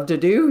what we love to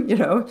do,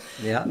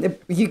 Yeah.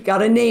 You got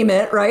to name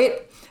it,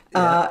 right?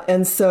 Yeah.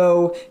 And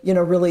so,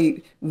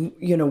 really,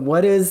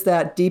 what is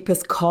that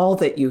deepest call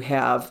that you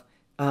have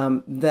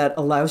that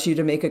allows you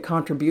to make a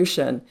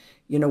contribution?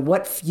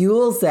 What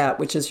fuels that,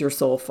 which is your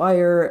soul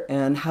fire,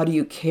 and how do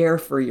you care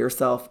for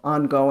yourself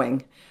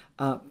ongoing?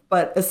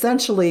 But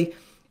essentially,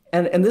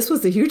 and this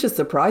was the hugest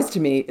surprise to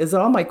me, is that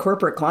all my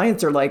corporate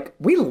clients are like,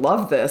 we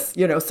love this,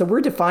 so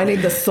we're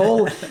defining the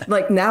soul,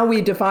 like now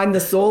we define the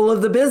soul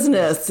of the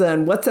business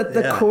and what's at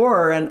the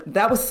core. And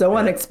that was so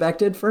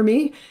unexpected for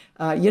me.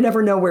 You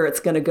never know where it's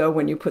going to go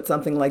when you put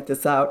something like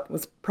this out. It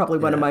was probably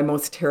one of my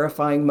most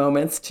terrifying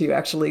moments to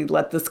actually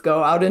let this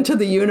go out into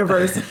the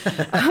universe.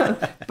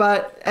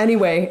 But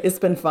anyway, it's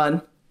been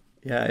fun.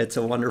 Yeah, it's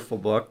a wonderful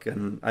book,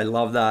 and I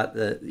love that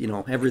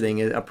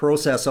everything. A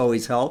process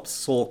always helps.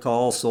 Soul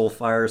call, soul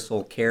fire,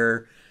 soul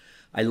care.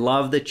 I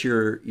love that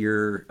you're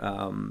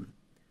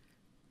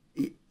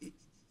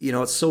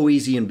it's so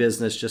easy in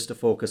business just to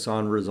focus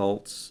on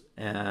results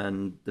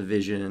and the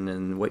vision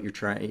and what you're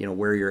trying,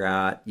 where you're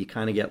at. You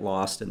kind of get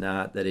lost in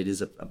that it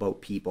is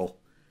about people,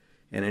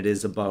 and it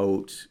is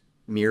about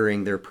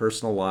mirroring their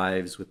personal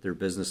lives with their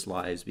business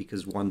lives,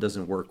 because one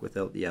doesn't work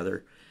without the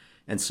other.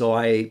 And so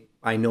I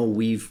know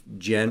we've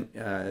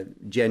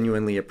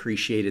genuinely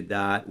appreciated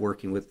that,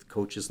 working with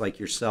coaches like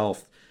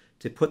yourself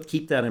to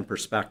keep that in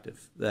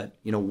perspective, that,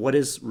 what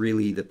is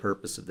really the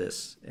purpose of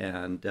this?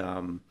 And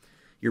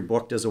your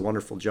book does a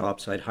wonderful job,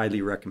 so I'd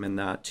highly recommend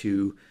that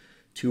to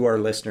our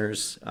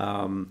listeners.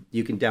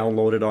 You can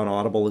download it on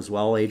Audible as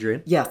well,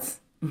 Adrienne? Yes.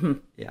 Mm-hmm.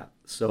 Yeah.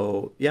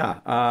 So,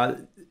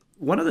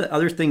 one of the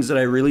other things that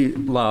I really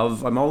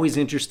love, I'm always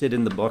interested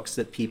in the books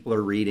that people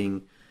are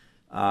reading.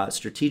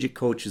 Strategic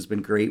Coach has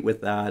been great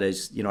with that.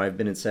 As I've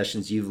been in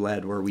sessions you've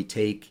led where we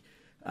take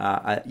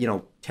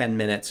 10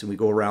 minutes and we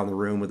go around the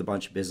room with a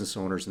bunch of business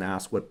owners and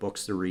ask what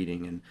books they're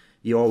reading, and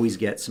you always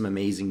get some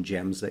amazing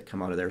gems that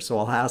come out of there. So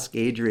I'll ask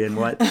Adrienne,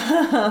 what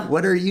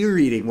are you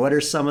reading? What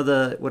are some of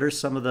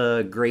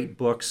the great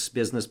books,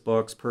 business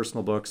books,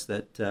 personal books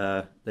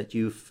that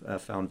you've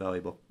found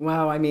valuable?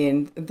 Wow, I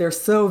mean, they're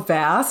so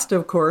vast,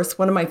 of course.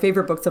 One of my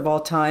favorite books of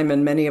all time,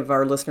 and many of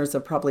our listeners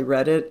have probably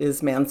read it,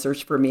 is Man's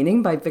Search for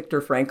Meaning by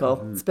Viktor Frankl.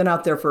 Mm-hmm. It's been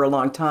out there for a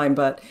long time,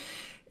 but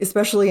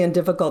especially in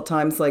difficult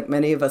times like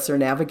many of us are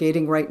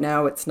navigating right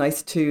now, it's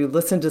nice to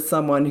listen to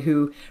someone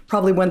who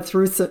probably went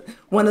through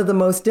one of the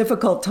most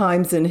difficult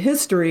times in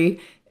history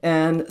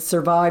and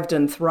survived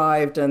and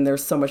thrived. And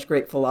there's so much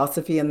great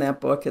philosophy in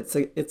that book.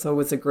 It's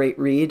always a great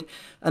read.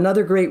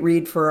 Another great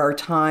read for our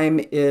time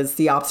is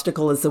The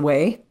Obstacle is the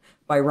Way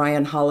by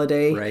Ryan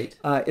Holiday. Right.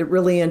 It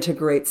really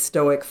integrates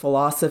Stoic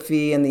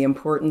philosophy and the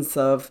importance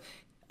of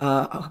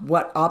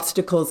what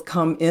obstacles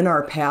come in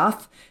our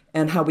path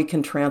and how we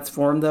can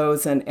transform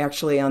those, and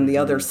actually on the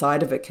other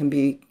side of it can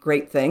be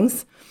great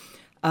things.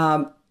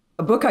 A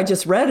book I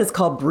just read is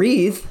called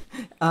Breathe,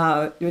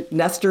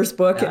 Nestor's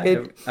book.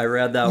 Yeah, I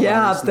read that one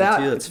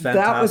recently too. It's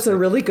fantastic. That was a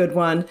really good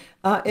one.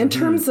 In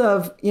terms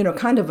of,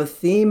 kind of a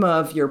theme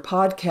of your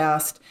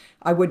podcast,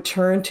 I would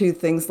turn to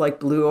things like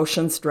blue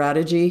ocean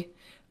strategy.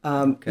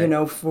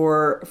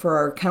 For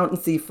our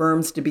accountancy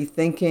firms to be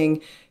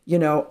thinking,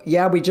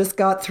 we just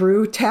got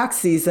through tax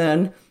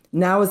season.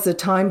 Now is the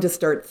time to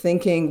start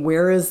thinking,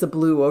 where is the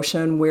blue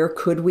ocean? Where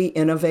could we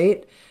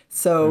innovate?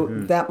 So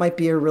that might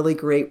be a really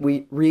great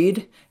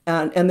read.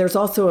 And there's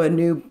also a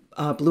new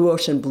Blue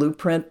Ocean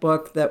Blueprint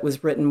book that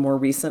was written more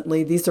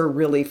recently. These are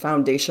really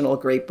foundational,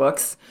 great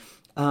books.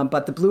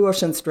 But the Blue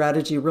Ocean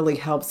Strategy really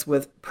helps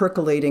with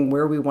percolating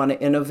where we want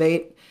to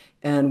innovate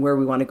and where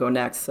we want to go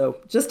next. So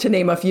just to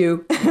name a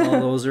few.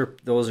 Well,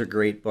 those are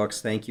great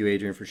books. Thank you,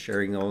 Adrienne, for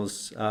sharing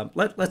those.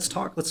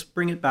 Let's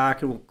bring it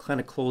back, and we'll kind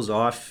of close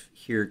off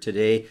here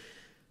today.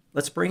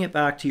 Let's bring it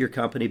back to your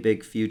company,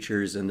 Big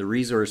Futures, and the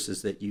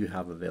resources that you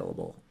have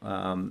available.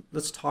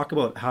 Let's talk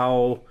about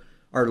how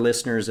our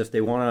listeners, if they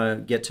want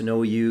to get to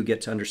know you,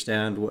 get to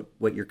understand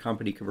what your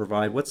company can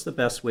provide, what's the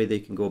best way they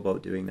can go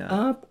about doing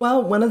that?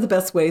 Well, one of the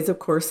best ways, of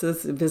course,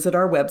 is visit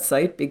our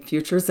website,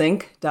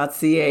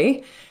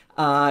 bigfuturesinc.ca.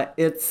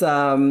 It's,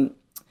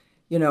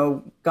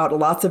 got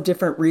lots of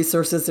different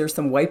resources. There's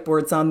some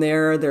whiteboards on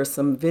there. There's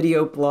some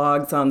video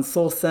blogs on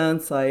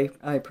SoulSense.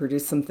 I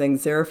produce some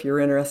things there if you're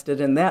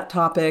interested in that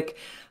topic.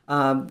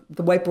 The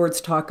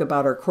whiteboards talk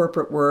about our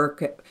corporate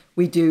work.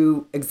 We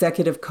do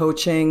executive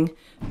coaching,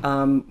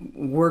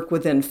 work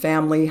within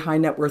high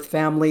net worth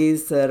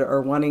families that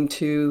are wanting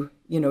to,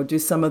 do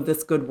some of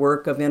this good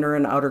work of inner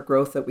and outer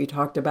growth that we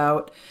talked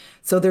about.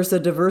 So there's a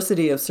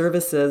diversity of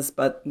services,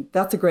 but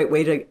that's a great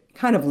way to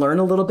kind of learn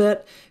a little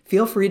bit.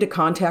 Feel free to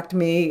contact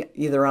me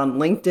either on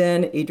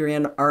LinkedIn.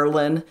 Adrienne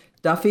Arlen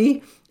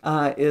Duffy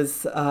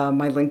is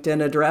my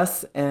LinkedIn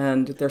address,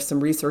 and there's some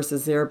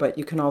resources there, but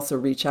you can also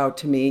reach out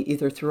to me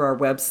either through our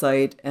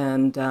website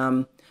and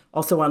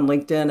also on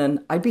LinkedIn, and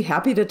I'd be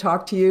happy to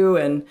talk to you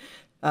and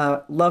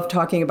love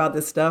talking about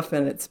this stuff.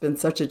 And it's been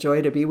such a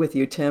joy to be with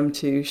you, Tim,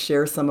 to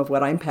share some of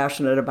what I'm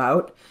passionate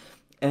about.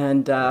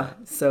 And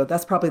so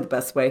that's probably the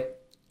best way.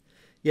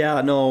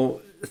 Yeah,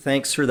 no,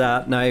 thanks for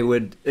that. And I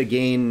would,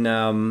 again,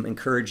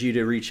 encourage you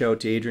to reach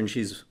out to Adrienne.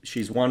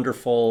 She's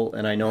wonderful.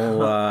 And I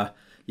know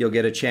you'll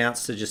get a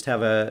chance to just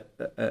have a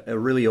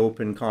really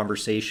open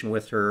conversation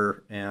with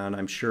her. And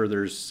I'm sure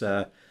there's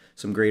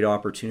some great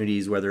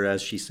opportunities, whether,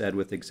 as she said,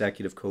 with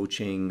executive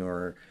coaching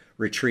or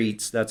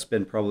retreats. That's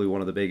been probably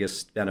one of the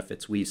biggest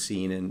benefits we've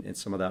seen in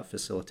some of that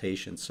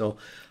facilitation. So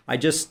I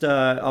just,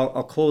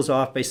 I'll close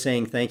off by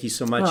saying thank you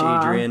so much,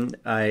 Adrienne.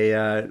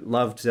 I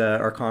loved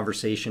our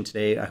conversation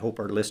today. I hope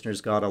our listeners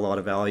got a lot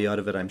of value out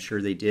of it. I'm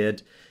sure they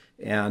did.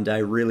 And I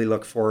really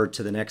look forward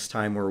to the next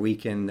time where we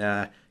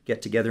can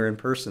get together in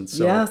person.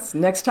 So yes,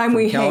 next time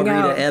we hang out.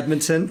 Calgary to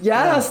Edmonton.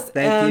 Yes.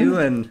 Thank you.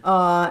 And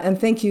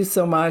thank you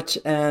so much.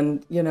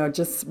 And,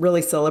 just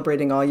really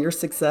celebrating all your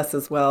success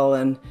as well.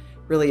 And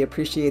really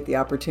appreciate the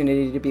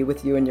opportunity to be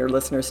with you and your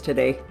listeners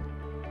today.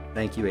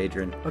 Thank you,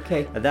 Adrienne.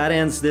 Okay. That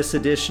ends this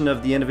edition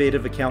of the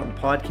Innovative Accountant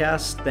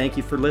Podcast. Thank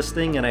you for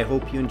listening, and I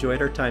hope you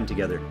enjoyed our time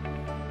together.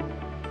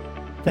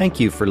 Thank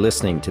you for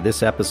listening to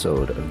this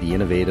episode of the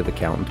Innovative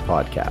Accountant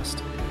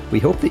Podcast. We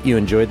hope that you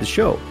enjoyed the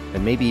show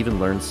and maybe even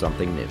learned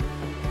something new.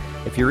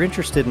 If you're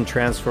interested in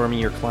transforming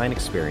your client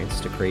experience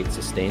to create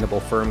sustainable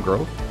firm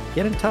growth,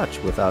 get in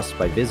touch with us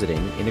by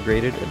visiting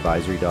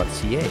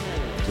integratedadvisory.ca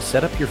to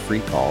set up your free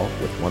call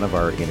with one of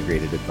our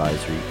integrated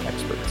advisory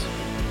experts.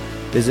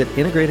 Visit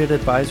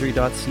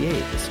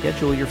integratedadvisory.ca to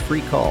schedule your free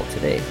call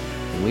today,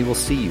 and we will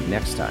see you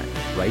next time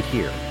right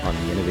here on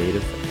the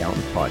Innovative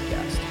Accountant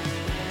Podcast.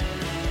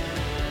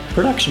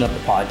 Production of the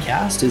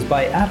podcast is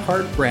by At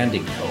Heart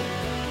Branding Co.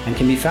 and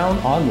can be found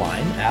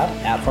online at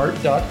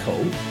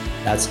atheart.co.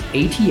 That's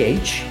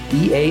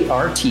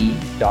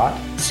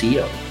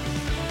ATHEART.co.